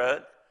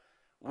Spirit,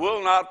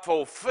 we'll not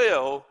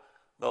fulfill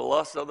the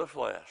lust of the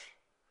flesh.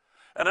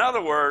 In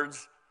other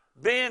words,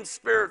 being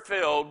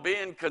Spirit-filled,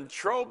 being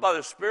controlled by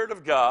the Spirit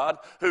of God,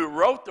 who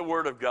wrote the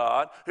Word of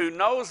God, who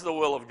knows the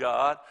will of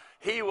God,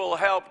 He will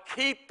help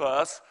keep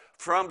us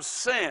from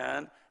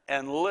sin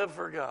and live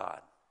for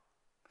God.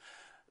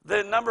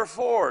 Then number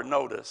 4,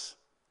 notice,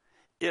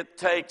 it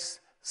takes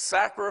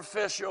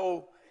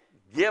sacrificial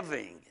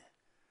giving.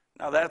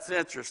 Now that's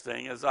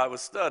interesting as I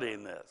was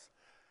studying this.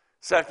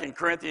 2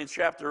 Corinthians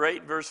chapter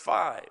 8, verse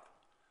 5.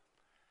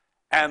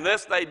 And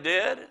this they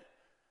did,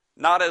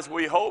 not as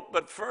we hoped,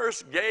 but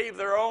first gave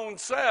their own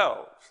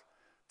selves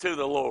to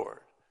the Lord,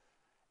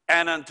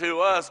 and unto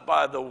us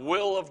by the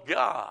will of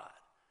God.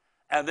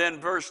 And then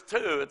verse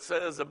 2, it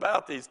says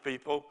about these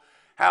people,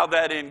 how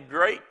that in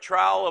great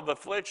trial of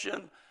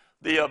affliction,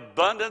 the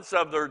abundance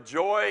of their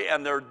joy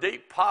and their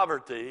deep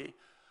poverty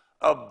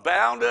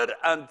abounded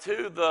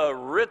unto the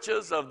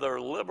riches of their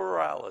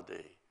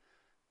liberality.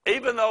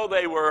 Even though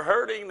they were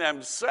hurting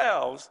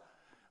themselves,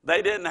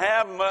 they didn't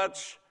have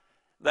much.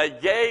 They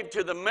gave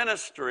to the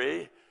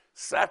ministry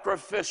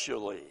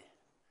sacrificially.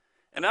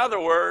 In other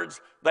words,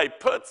 they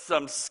put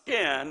some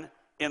skin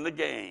in the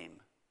game.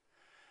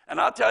 And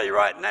I'll tell you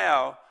right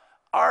now,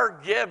 our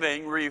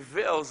giving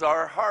reveals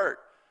our heart,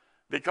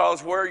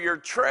 because where your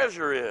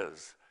treasure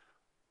is,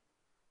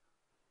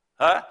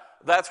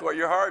 that's where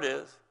your heart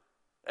is.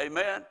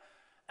 Amen?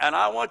 And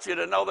I want you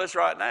to know this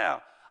right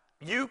now.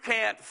 You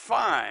can't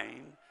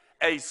find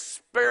a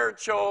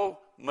spiritual,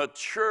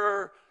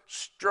 mature,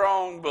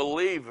 strong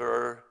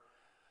believer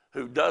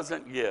who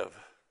doesn't give.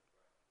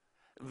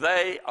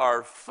 They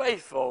are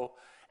faithful,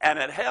 and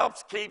it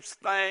helps keeps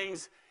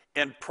things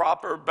in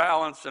proper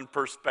balance and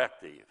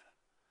perspective.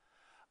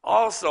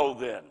 Also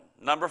then,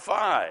 number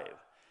 5,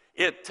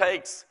 it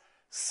takes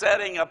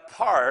setting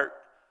apart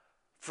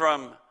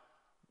from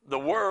the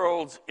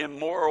world's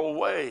immoral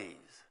ways.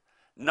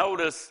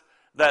 Notice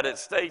that it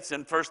states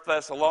in 1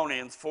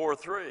 Thessalonians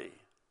 4:3.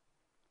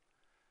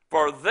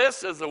 For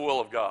this is the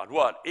will of God.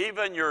 What?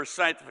 Even your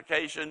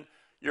sanctification,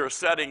 your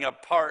setting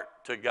apart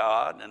to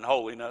God and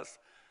holiness,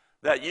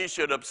 that you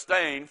should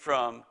abstain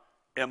from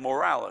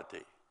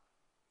immorality.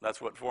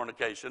 That's what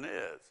fornication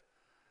is.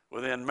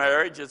 Within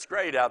marriage, it's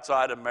great.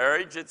 Outside of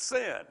marriage, it's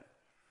sin.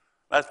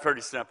 That's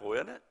pretty simple,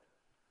 isn't it?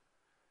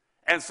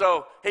 And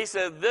so he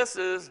said, this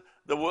is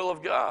the will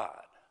of God.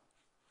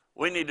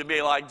 We need to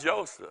be like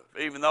Joseph.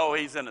 Even though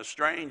he's in a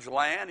strange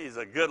land, he's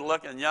a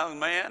good-looking young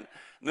man,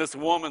 and this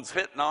woman's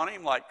hitting on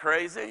him like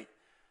crazy.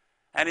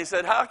 And he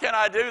said, how can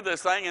I do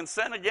this thing and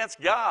sin against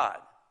God?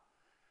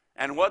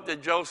 And what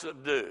did Joseph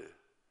do?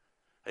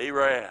 He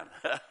ran.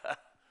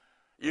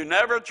 You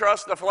never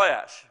trust the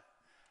flesh.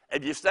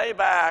 If you stay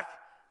back,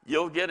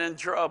 you'll get in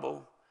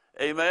trouble.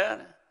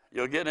 Amen?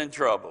 You'll get in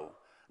trouble.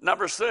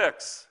 Number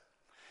 6,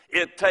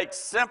 it takes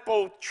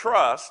simple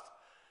trust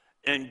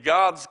in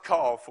God's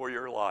call for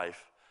your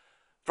life.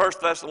 1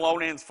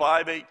 Thessalonians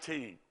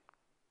 5:18.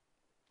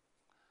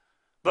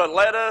 But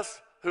let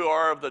us who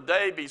are of the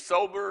day be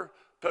sober,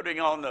 putting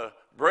on the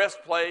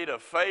breastplate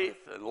of faith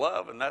and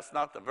love. And that's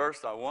not the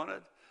verse I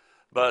wanted.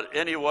 But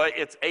anyway,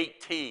 it's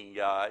 18,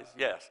 guys.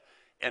 Yes.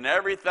 In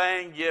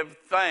everything give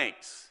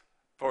thanks,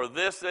 for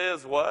this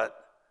is what?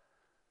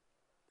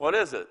 What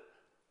is it?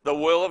 The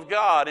will of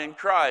God in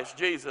Christ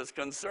Jesus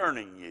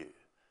concerning you.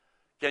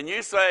 Can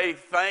you say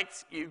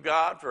thanks you,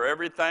 God, for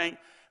everything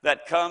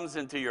that comes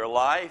into your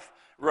life,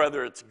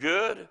 whether it's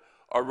good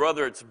or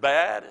whether it's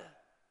bad?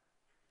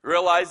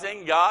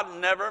 Realizing God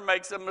never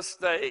makes a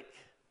mistake.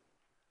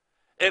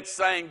 It's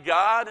saying,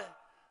 God,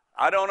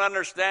 I don't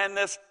understand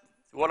this,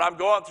 what I'm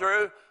going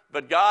through,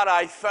 but God,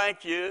 I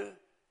thank you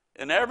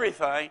in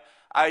everything.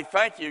 I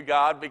thank you,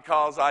 God,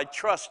 because I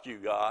trust you,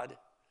 God.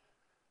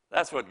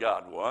 That's what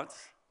God wants.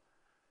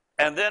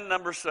 And then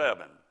number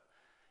 7,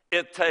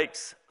 it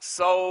takes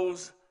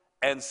souls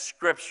and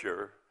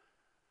Scripture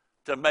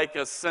to make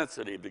us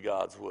sensitive to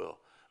God's will.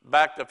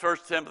 Back to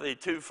 1 Timothy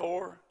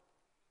 2:4.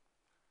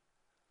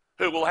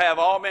 Who will have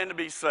all men to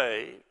be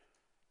saved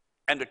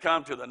and to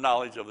come to the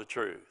knowledge of the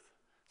truth.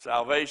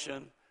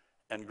 Salvation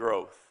and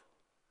growth.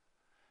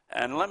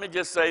 And let me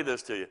just say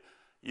this to you.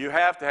 You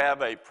have to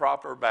have a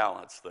proper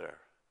balance there.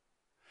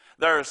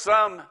 There are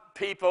some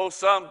people,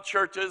 some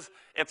churches,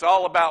 it's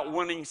all about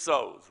winning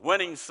souls,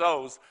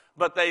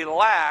 but they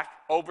lack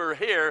over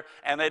here,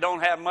 and they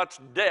don't have much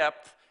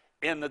depth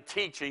in the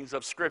teachings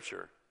of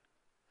Scripture.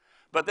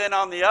 But then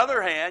on the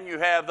other hand, you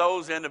have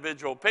those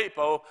individual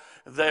people,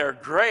 they're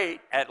great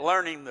at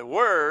learning the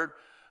Word,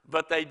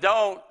 but they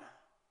don't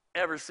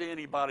ever see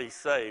anybody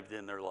saved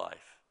in their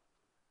life.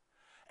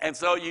 And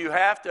so you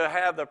have to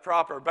have the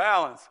proper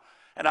balance.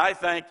 And I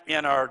think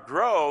in our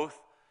growth,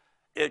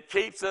 it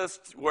keeps us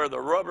where the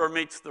rubber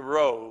meets the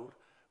road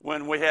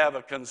when we have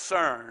a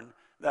concern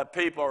that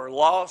people are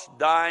lost,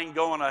 dying,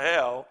 going to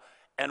hell,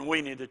 and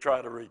we need to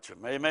try to reach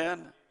them.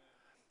 Amen?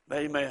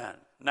 Amen.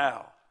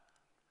 Now,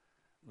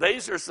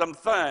 these are some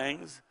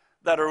things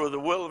that are the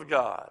will of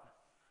God.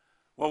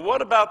 Well,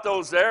 what about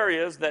those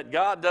areas that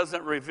God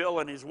doesn't reveal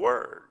in His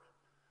Word?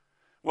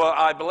 Well,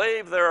 I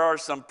believe there are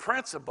some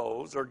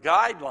principles or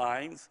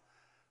guidelines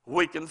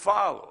we can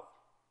follow.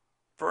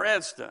 For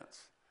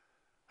instance,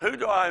 who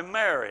do I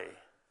marry?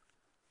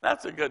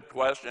 That's a good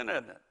question,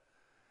 isn't it?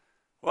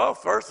 Well,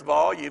 first of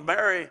all, you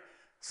marry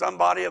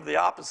somebody of the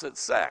opposite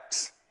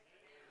sex.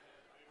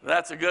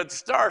 That's a good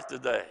start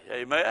today,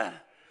 amen?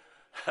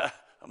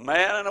 A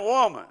man and a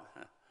woman.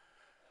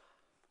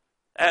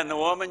 And the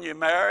woman you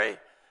marry,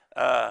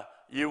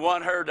 you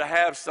want her to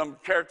have some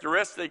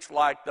characteristics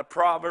like the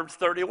Proverbs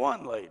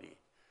 31 lady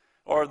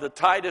or the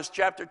Titus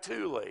chapter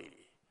 2 lady.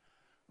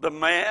 The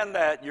man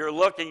that you're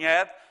looking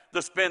at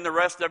to spend the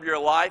rest of your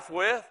life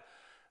with.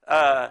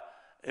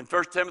 In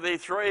 1 Timothy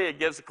 3, it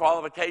gives the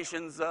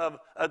qualifications of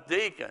a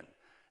deacon.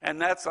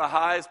 And that's the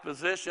highest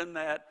position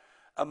that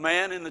a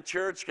man in the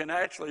church can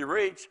actually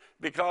reach,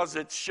 because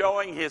it's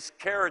showing his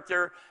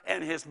character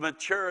and his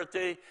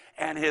maturity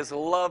and his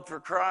love for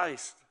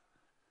Christ.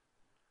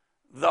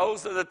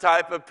 Those are the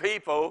type of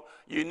people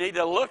you need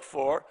to look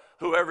for,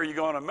 whoever you're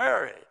going to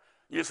marry.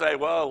 You say,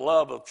 well,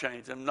 love will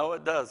change them. No,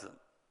 it doesn't.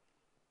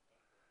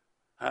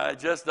 It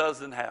just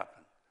doesn't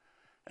happen.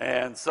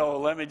 And so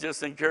let me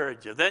just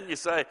encourage you. Then you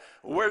say,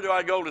 where do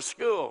I go to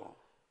school?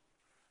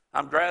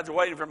 I'm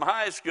graduating from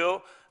high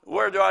school.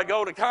 Where do I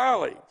go to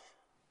college?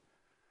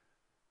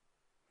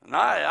 And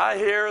I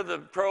hear the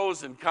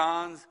pros and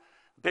cons.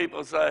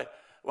 People say,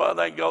 well,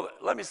 they go.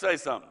 Let me say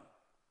something.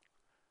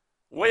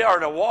 We are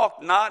to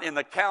walk not in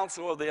the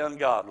counsel of the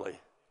ungodly.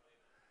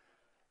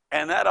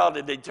 And that ought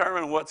to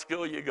determine what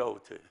school you go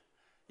to.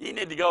 You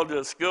need to go to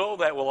a school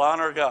that will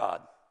honor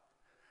God.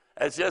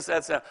 It's just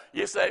that simple.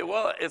 You say,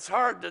 well, it's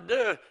hard to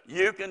do.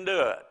 You can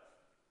do it.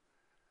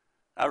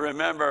 I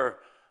remember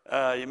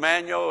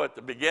Emmanuel at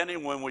the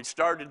beginning when we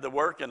started the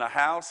work in a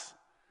house.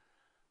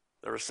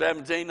 There were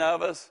 17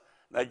 of us.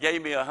 They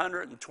gave me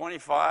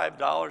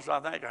 $125,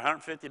 I think, or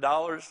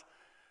 $150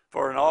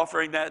 for an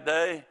offering that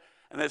day.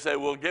 And they said,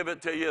 we'll give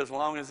it to you as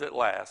long as it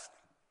lasts.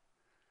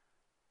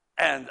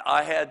 And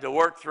I had to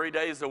work 3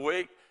 days a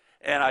week,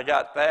 and I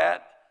got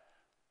that.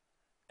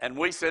 And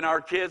we sent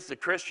our kids to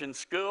Christian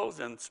schools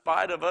in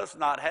spite of us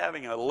not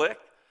having a lick.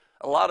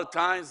 A lot of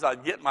times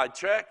I'd get my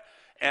check,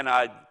 and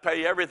I'd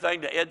pay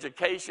everything to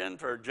education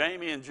for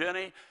Jamie and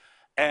Jenny,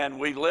 and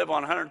we live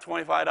on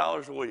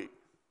 $125 a week.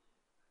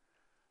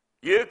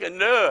 You can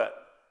do it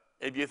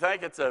if you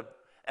think it's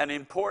an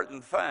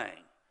important thing.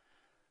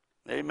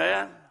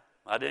 Amen?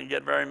 I didn't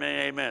get very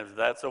many amens.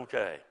 That's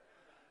okay.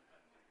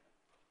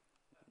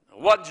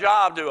 What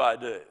job do I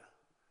do?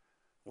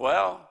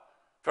 Well,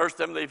 1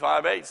 Timothy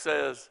 5:8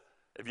 says,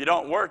 if you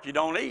don't work, you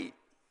don't eat.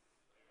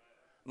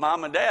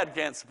 Mom and dad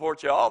can't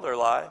support you all their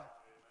life.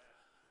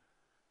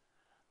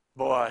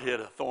 Boy, I hit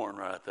a thorn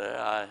right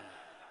there.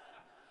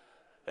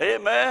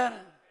 Amen.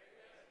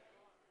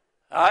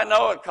 I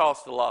know it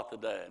costs a lot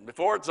today. And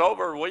before it's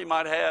over, we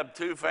might have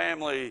 2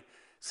 family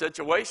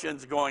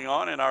situations going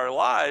on in our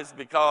lives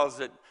because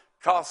it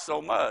costs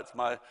so much.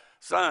 My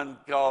son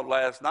called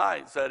last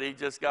night and said he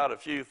just got a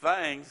few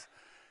things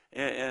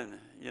in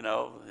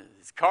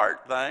his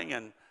cart thing,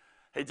 and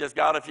he just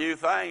got a few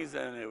things,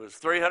 and it was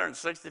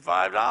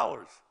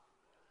 $365.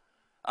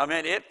 I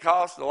mean, it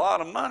costs a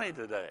lot of money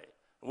today.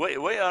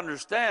 We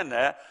understand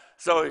that.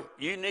 So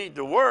you need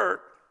to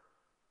work.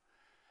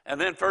 And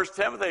then 1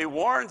 Timothy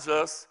warns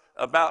us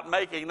about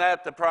making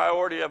that the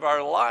priority of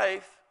our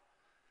life,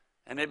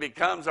 and it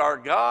becomes our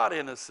God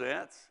in a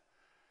sense.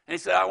 And he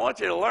said, I want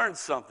you to learn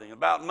something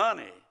about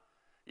money.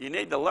 You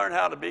need to learn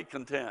how to be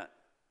content.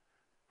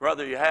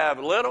 Whether you have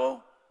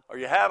little or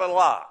you have a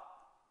lot,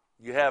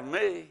 you have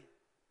me,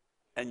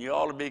 and you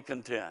ought to be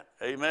content.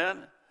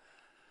 Amen?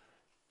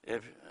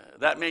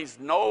 That means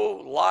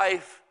no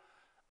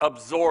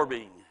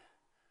life-absorbing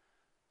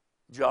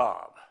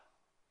job.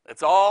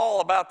 It's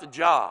all about the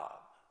job.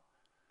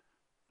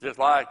 Just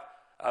like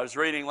I was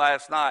reading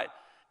last night,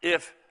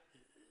 if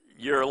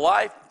your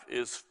life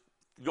is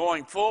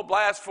going full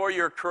blast for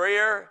your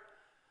career,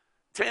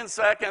 10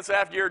 seconds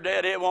after you're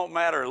dead, it won't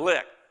matter a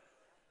lick,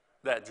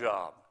 that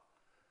job.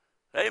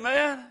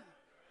 Amen?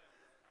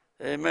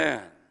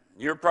 Amen.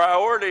 Your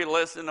priority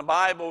list in the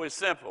Bible is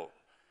simple.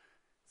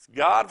 It's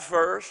God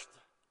first,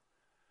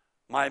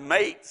 my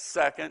mate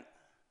second,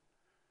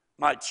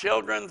 my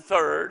children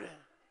third,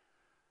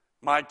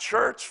 my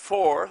church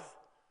fourth,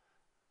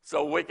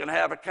 so we can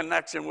have a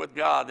connection with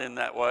God in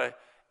that way,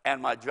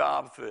 and my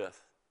job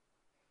fifth.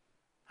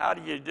 How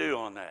do you do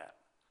on that?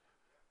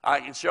 I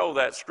can show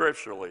that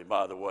scripturally,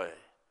 by the way.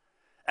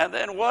 And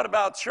then what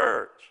about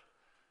church?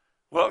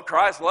 Well,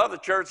 Christ loved the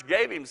church,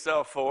 gave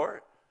himself for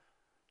it.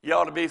 You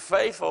ought to be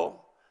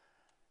faithful.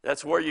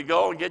 That's where you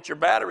go and get your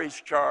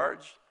batteries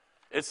charged.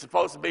 It's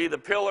supposed to be the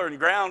pillar and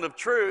ground of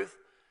truth.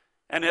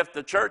 And if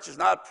the church is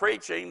not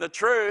preaching the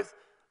truth,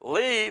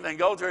 leave and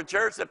go to a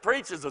church that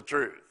preaches the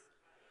truth.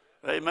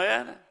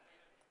 Amen?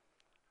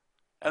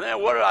 And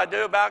then what do I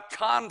do about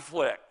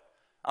conflict?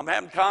 I'm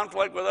having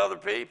conflict with other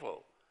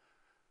people.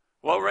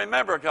 Well,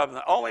 remember,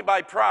 only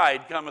by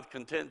pride cometh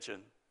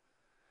contention.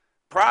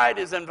 Pride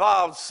is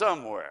involved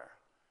somewhere.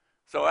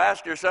 So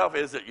ask yourself,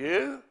 is it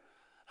you?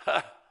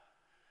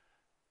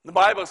 The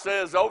Bible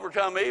says,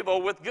 overcome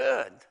evil with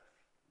good.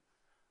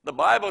 The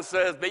Bible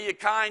says, be ye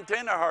kind,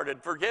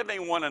 tenderhearted,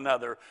 forgiving one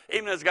another,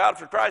 even as God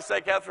for Christ's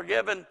sake hath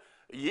forgiven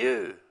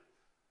you.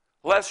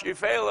 Lest you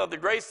fail of the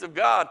grace of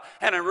God,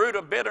 and a root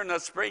of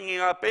bitterness springing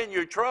up in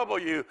you, trouble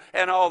you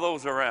and all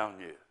those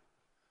around you.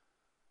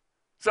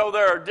 So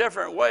there are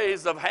different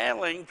ways of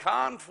handling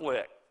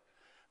conflict.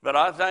 But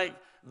I think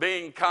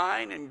being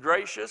kind and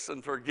gracious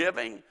and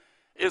forgiving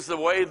is the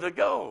way to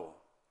go.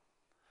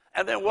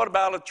 And then what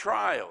about a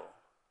trial?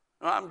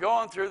 I'm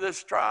going through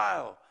this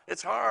trial.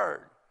 It's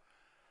hard.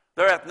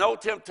 There hath no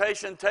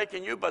temptation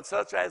taken you but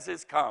such as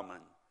is common.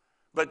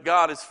 But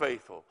God is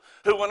faithful,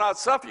 who will not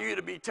suffer you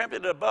to be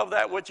tempted above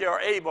that which you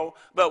are able,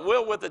 but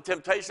will with the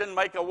temptation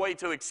make a way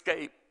to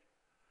escape.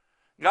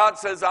 God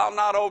says, I'll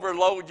not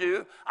overload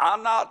you.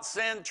 I'll not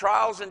send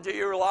trials into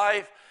your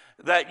life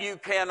that you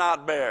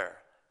cannot bear.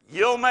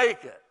 You'll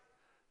make it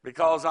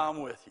because I'm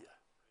with you.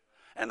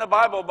 And the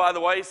Bible, by the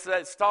way,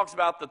 talks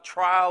about the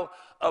trial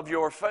of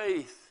your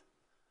faith.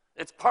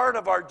 It's part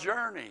of our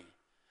journey.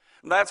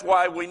 And that's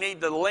why we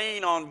need to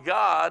lean on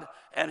God,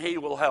 and He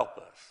will help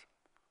us.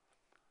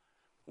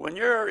 When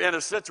you're in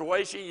a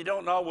situation you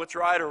don't know what's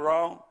right or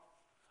wrong,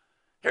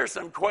 here's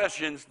some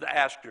questions to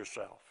ask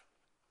yourself.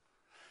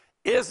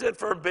 Is it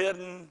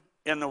forbidden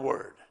in the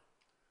Word?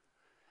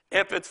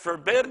 If it's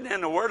forbidden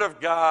in the Word of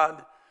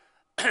God,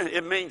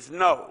 it means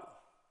no.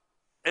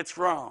 It's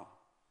wrong.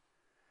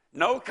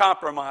 No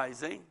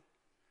compromising.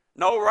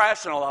 No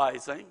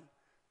rationalizing.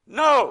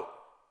 No.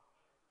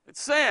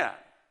 It's sin.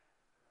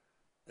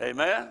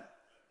 Amen?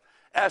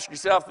 Ask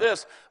yourself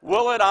this.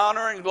 Will it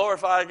honor and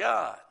glorify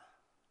God?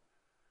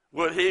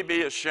 Would He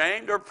be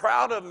ashamed or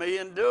proud of me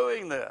in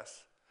doing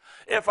this?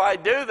 If I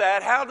do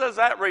that, how does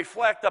that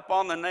reflect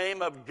upon the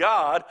name of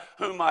God,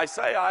 whom I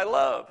say I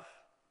love?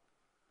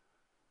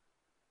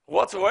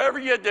 Whatsoever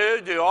you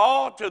do, do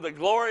all to the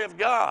glory of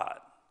God.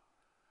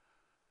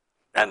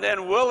 And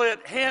then will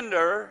it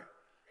hinder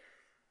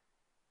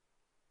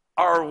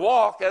our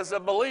walk as a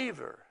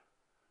believer?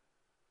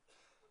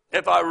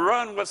 If I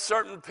run with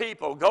certain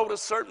people, go to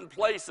certain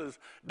places,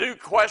 do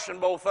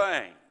questionable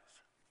things,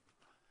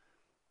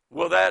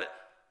 will that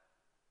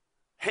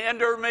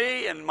hinder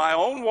me in my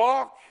own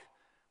walk?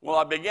 Will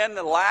I begin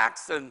to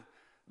lax and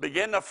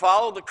begin to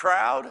follow the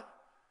crowd?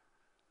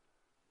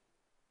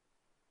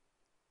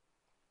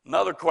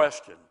 Another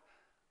question.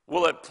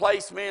 Will it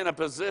place me in a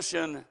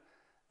position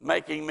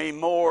making me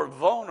more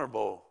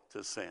vulnerable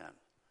to sin?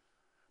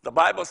 The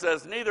Bible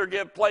says, neither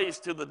give place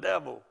to the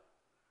devil.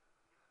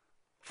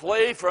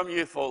 Flee from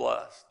youthful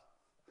lust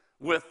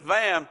with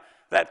them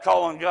that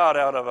call on God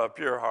out of a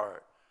pure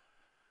heart.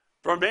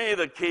 For me,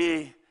 the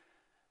key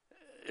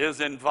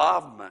is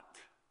involvement.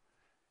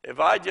 If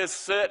I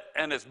just sit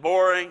and it's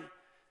boring,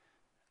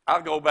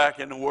 I'll go back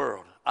in the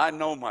world. I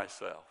know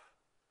myself.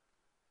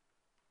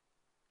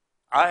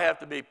 I have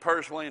to be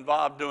personally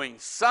involved doing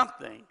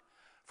something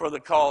for the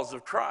cause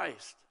of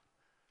Christ.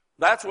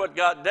 That's what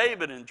got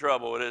David in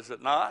trouble, is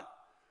it not?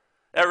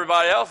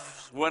 Everybody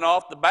else went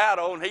off the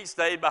battle and he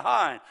stayed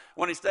behind.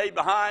 When he stayed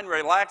behind,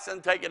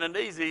 relaxing, taking it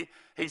easy,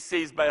 he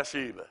sees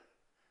Bathsheba.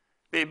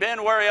 If he'd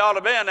been where he ought to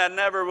have been, that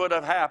never would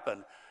have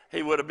happened.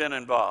 He would have been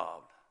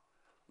involved.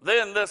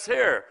 Then this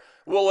here,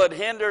 will it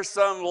hinder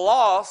someone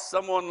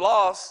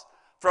lost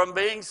from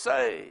being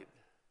saved?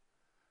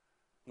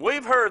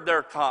 We've heard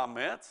their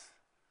comments.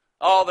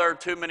 Oh, there are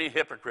too many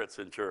hypocrites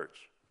in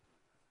church.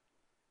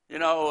 You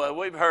know,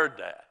 we've heard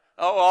that.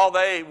 Oh, all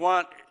they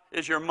want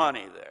is your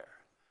money there.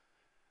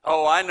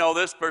 Oh, I know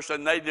this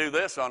person, they do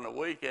this on the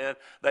weekend.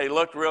 They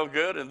look real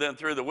good, and then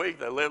through the week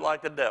they live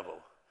like the devil.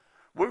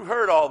 We've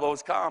heard all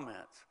those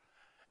comments.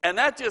 And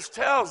that just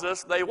tells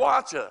us they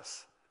watch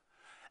us.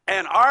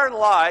 And our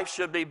life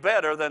should be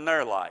better than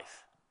their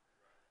life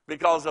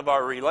because of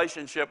our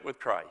relationship with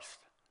Christ.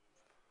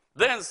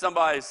 Then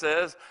somebody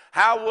says,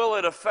 how will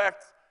it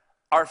affect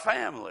our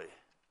family?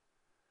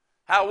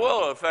 How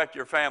will it affect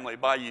your family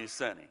by you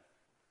sinning?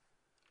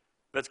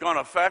 If it's going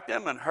to affect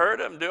them and hurt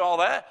them and do all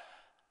that,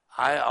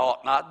 I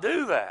ought not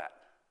do that.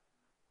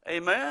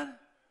 Amen?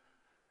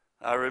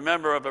 I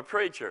remember of a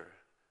preacher,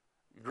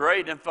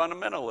 great in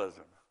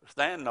fundamentalism.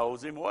 Stan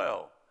knows him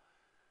well.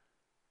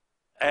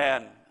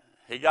 And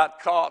he got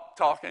caught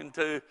talking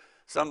to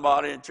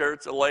somebody in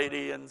church, a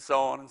lady, and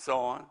so on and so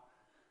on.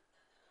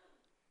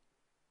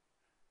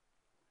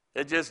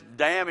 It just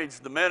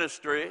damaged the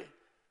ministry.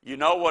 You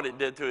know what it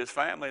did to his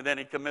family. Then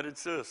he committed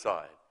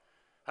suicide.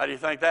 How do you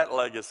think that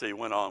legacy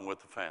went on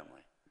with the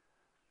family?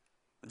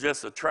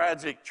 Just a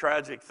tragic,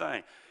 tragic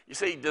thing. You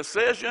see,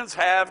 decisions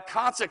have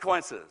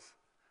consequences.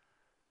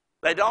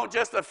 They don't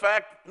just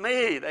affect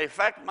me. They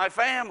affect my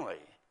family.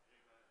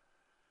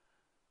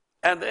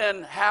 And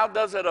then how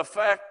does it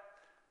affect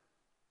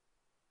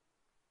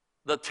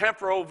the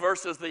temporal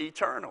versus the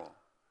eternal?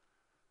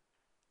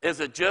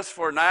 Is it just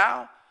for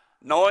now,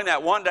 knowing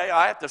that one day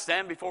I have to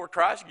stand before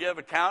Christ, give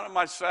account of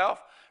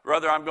myself,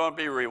 whether I'm going to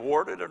be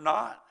rewarded or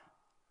not?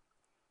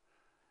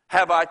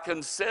 Have I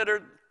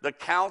considered the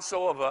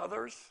counsel of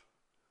others?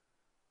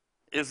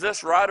 Is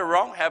this right or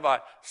wrong? Have I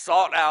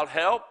sought out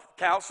help,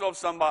 counsel of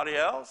somebody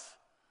else?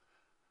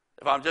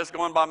 If I'm just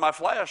going by my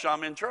flesh,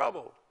 I'm in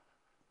trouble.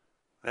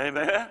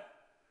 Amen?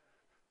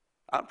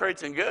 I'm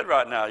preaching good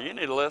right now. You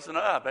need to listen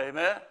up.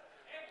 Amen?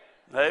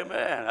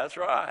 Amen. That's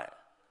right.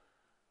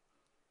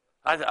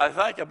 I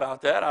think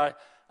about that.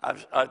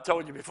 I've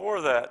told you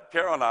before that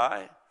Carol and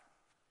I,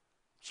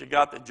 she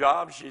got the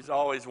job she's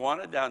always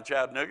wanted down in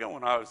Chattanooga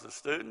when I was a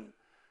student.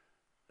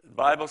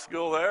 Bible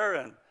school there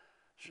and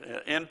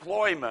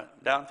employment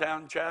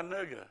downtown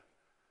Chattanooga.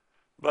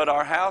 But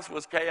our house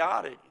was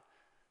chaotic.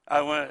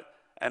 I went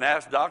and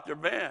asked Dr.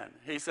 Ben.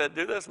 He said,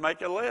 do this,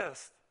 make a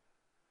list.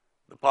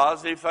 The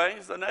positive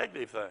things, the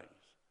negative things.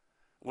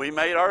 We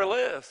made our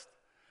list.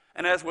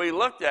 And as we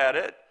looked at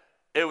it,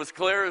 it was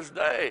clear as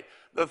day.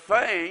 The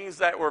things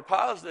that were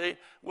positive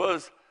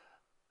was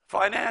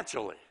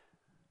financially.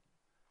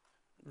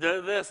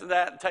 Do this and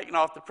that and taking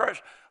off the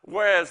pressure.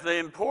 Whereas the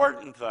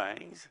important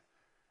things,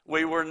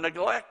 we were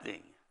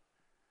neglecting.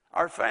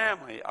 Our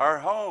family, our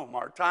home,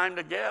 our time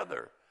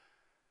together.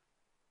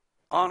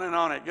 On and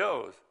on it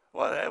goes.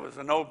 Well, that was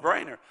a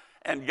no-brainer.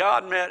 And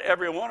God met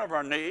every one of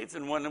our needs,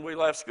 and when we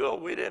left school,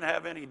 we didn't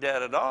have any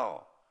debt at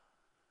all.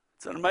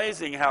 It's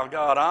amazing how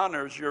God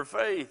honors your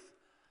faith.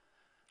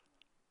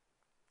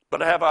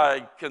 But have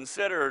I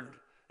considered,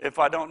 if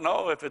I don't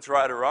know if it's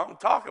right or wrong,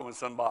 talking with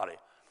somebody,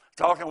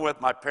 talking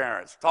with my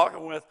parents,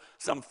 talking with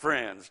some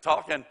friends,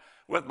 talking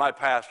with my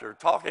pastor,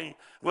 talking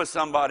with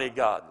somebody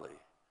godly.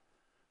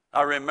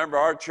 I remember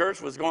our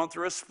church was going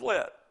through a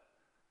split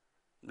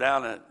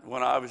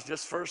when I was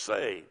just first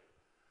saved,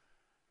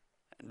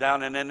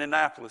 down in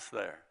Indianapolis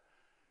there.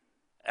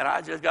 And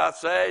I just got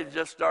saved,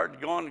 just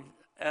started going,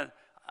 and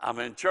I'm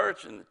in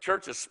church, and the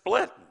church is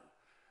splitting.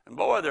 And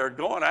boy, they're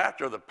going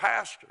after the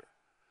pastor.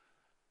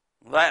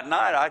 That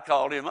night, I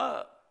called him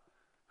up.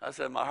 I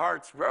said, my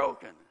heart's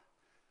broken.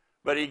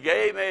 But he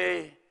gave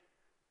me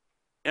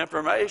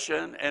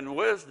information and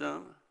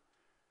wisdom,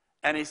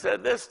 and he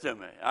said this to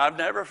me. I've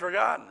never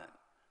forgotten it.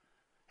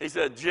 He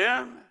said,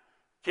 Jim,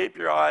 keep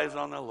your eyes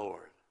on the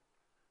Lord.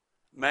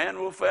 Man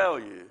will fail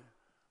you,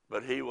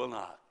 but he will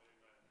not.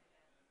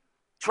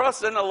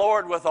 Trust in the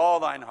Lord with all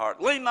thine heart.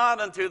 Lean not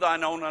unto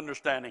thine own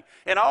understanding.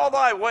 In all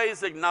thy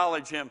ways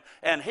acknowledge him,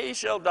 and he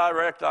shall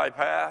direct thy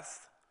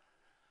path.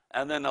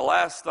 And then the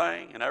last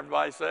thing, and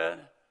everybody said,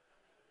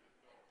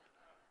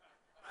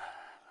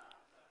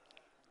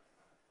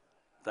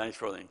 thanks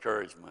for the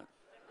encouragement.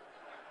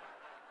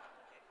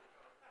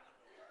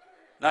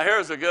 Now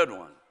here's a good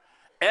one.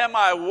 Am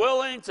I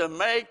willing to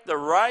make the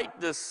right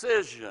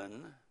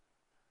decision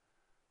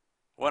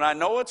when I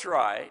know it's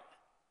right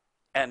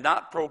and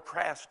not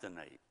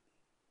procrastinate?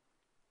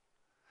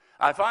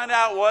 I find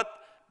out what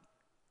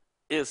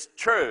is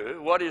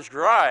true, what is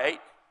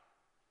right,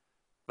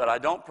 but I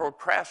don't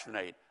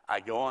procrastinate. I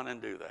go on and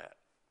do that.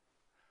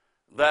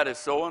 That is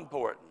so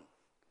important.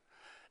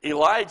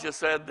 Elijah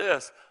said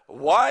this,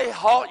 why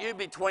halt you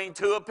between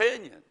two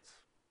opinions?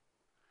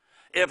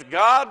 If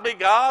God be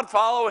God,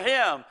 follow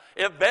him.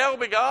 If Baal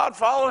be God,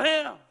 follow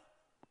him.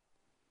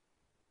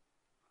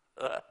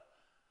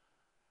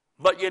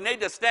 But you need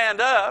to stand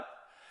up,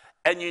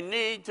 and you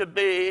need to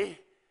be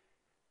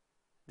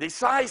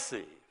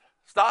decisive.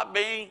 Stop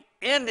being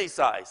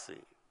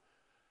indecisive.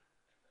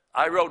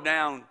 I wrote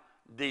down,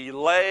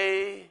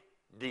 delay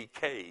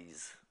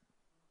decays.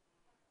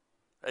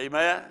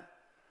 Amen?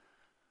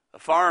 A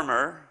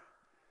farmer,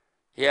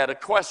 he had a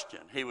question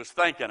he was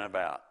thinking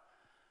about.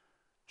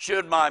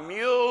 Should my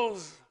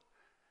mules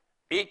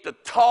eat the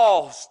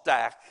tall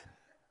stack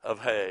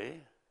of hay,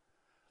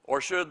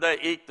 or should they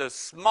eat the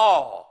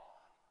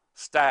small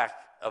stack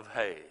of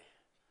hay?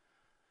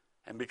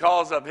 And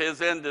because of his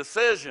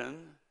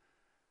indecision,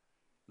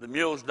 the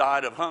mules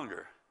died of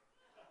hunger.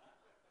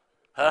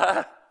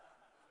 And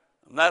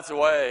that's the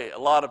way a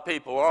lot of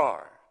people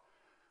are.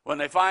 When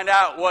they find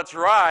out what's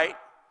right,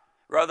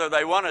 whether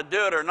they want to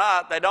do it or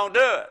not, they don't do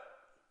it.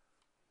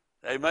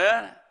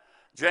 Amen?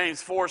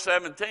 James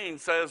 4:17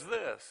 says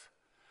this,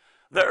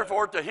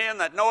 therefore to him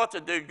that knoweth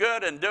to do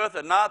good and doeth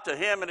it not, to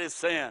him it is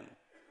sin.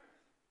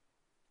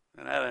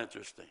 Isn't that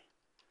interesting?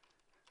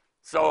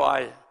 So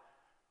I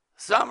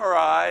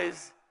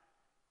summarize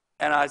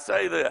and I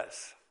say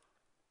this.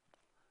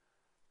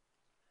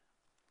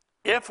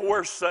 If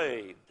we're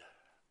saved,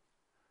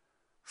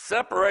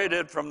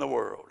 separated from the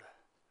world,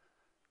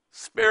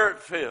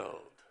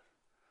 Spirit-filled,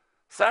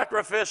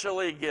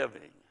 sacrificially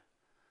giving,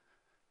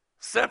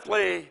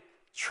 simply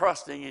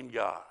trusting in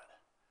God,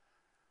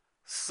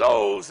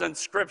 souls and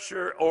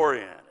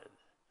Scripture-oriented,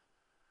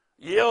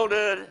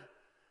 yielded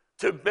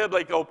to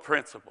biblical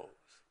principles.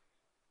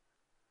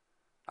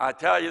 I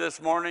tell you this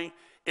morning,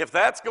 if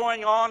that's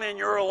going on in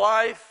your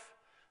life,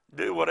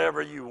 do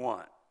whatever you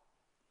want.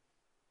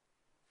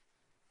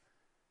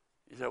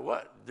 You say,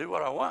 what? Do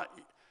what I want?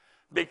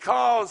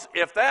 Because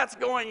if that's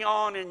going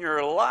on in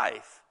your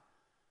life,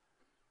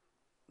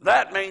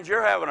 that means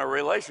you're having a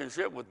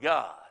relationship with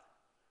God.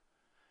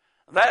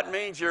 That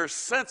means you're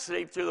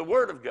sensitive to the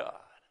Word of God.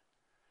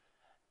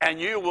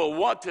 And you will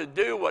want to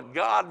do what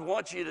God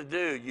wants you to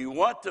do. You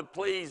want to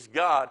please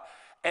God.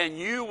 And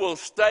you will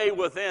stay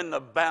within the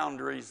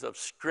boundaries of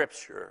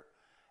Scripture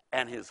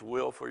and His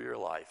will for your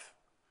life.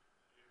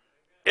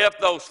 If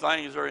those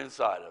things are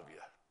inside of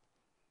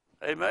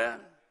you. Amen?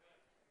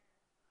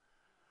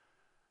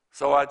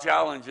 So I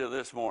challenge you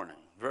this morning,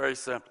 very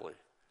simply.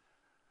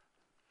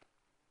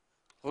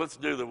 Let's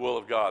do the will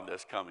of God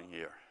this coming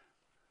year.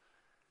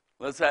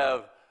 Let's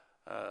have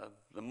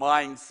the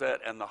mindset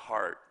and the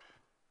heart.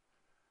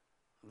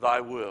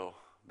 Thy will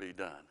be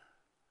done.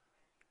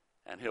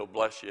 And He'll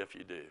bless you if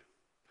you do.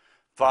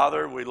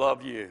 Father, we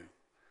love you.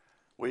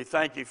 We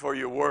thank you for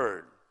your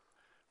word.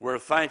 We're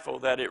thankful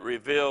that it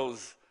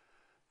reveals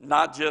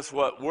not just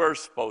what we're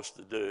supposed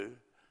to do,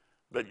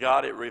 but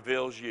God, it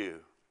reveals you.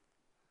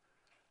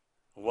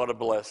 What a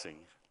blessing.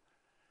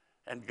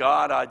 And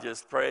God, I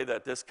just pray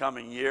that this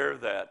coming year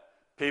that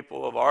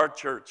people of our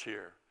church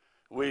here,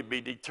 we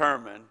be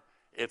determined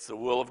it's the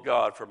will of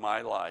God for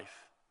my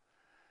life.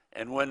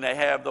 And when they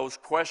have those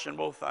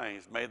questionable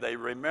things, may they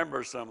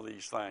remember some of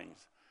these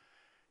things.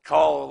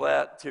 Call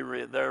that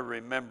to their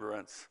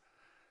remembrance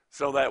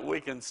so that we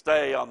can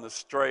stay on the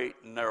straight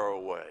and narrow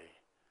way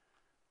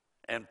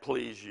and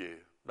please you.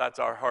 That's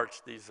our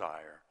heart's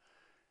desire.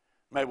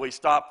 May we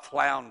stop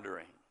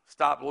floundering,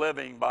 stop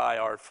living by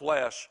our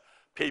flesh,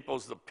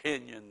 people's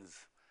opinions,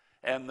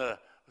 and the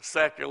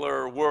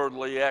secular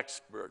worldly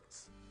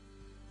experts.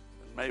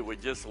 And may we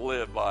just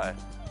live by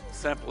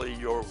simply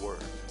your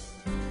word.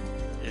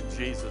 In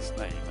Jesus'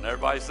 name. And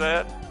everybody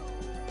said,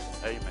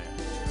 amen.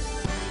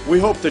 We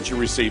hope that you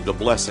received a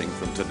blessing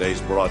from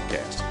today's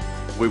broadcast.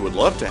 We would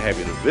love to have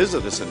you to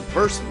visit us in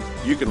person.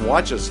 You can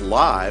watch us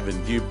live and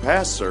view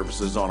past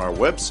services on our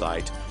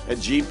website at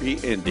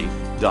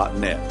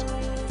gpindy.net.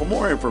 For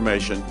more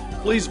information,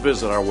 please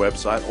visit our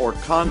website or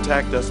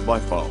contact us by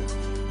phone.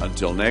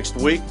 Until next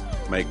week,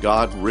 may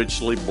God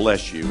richly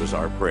bless you is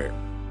our prayer.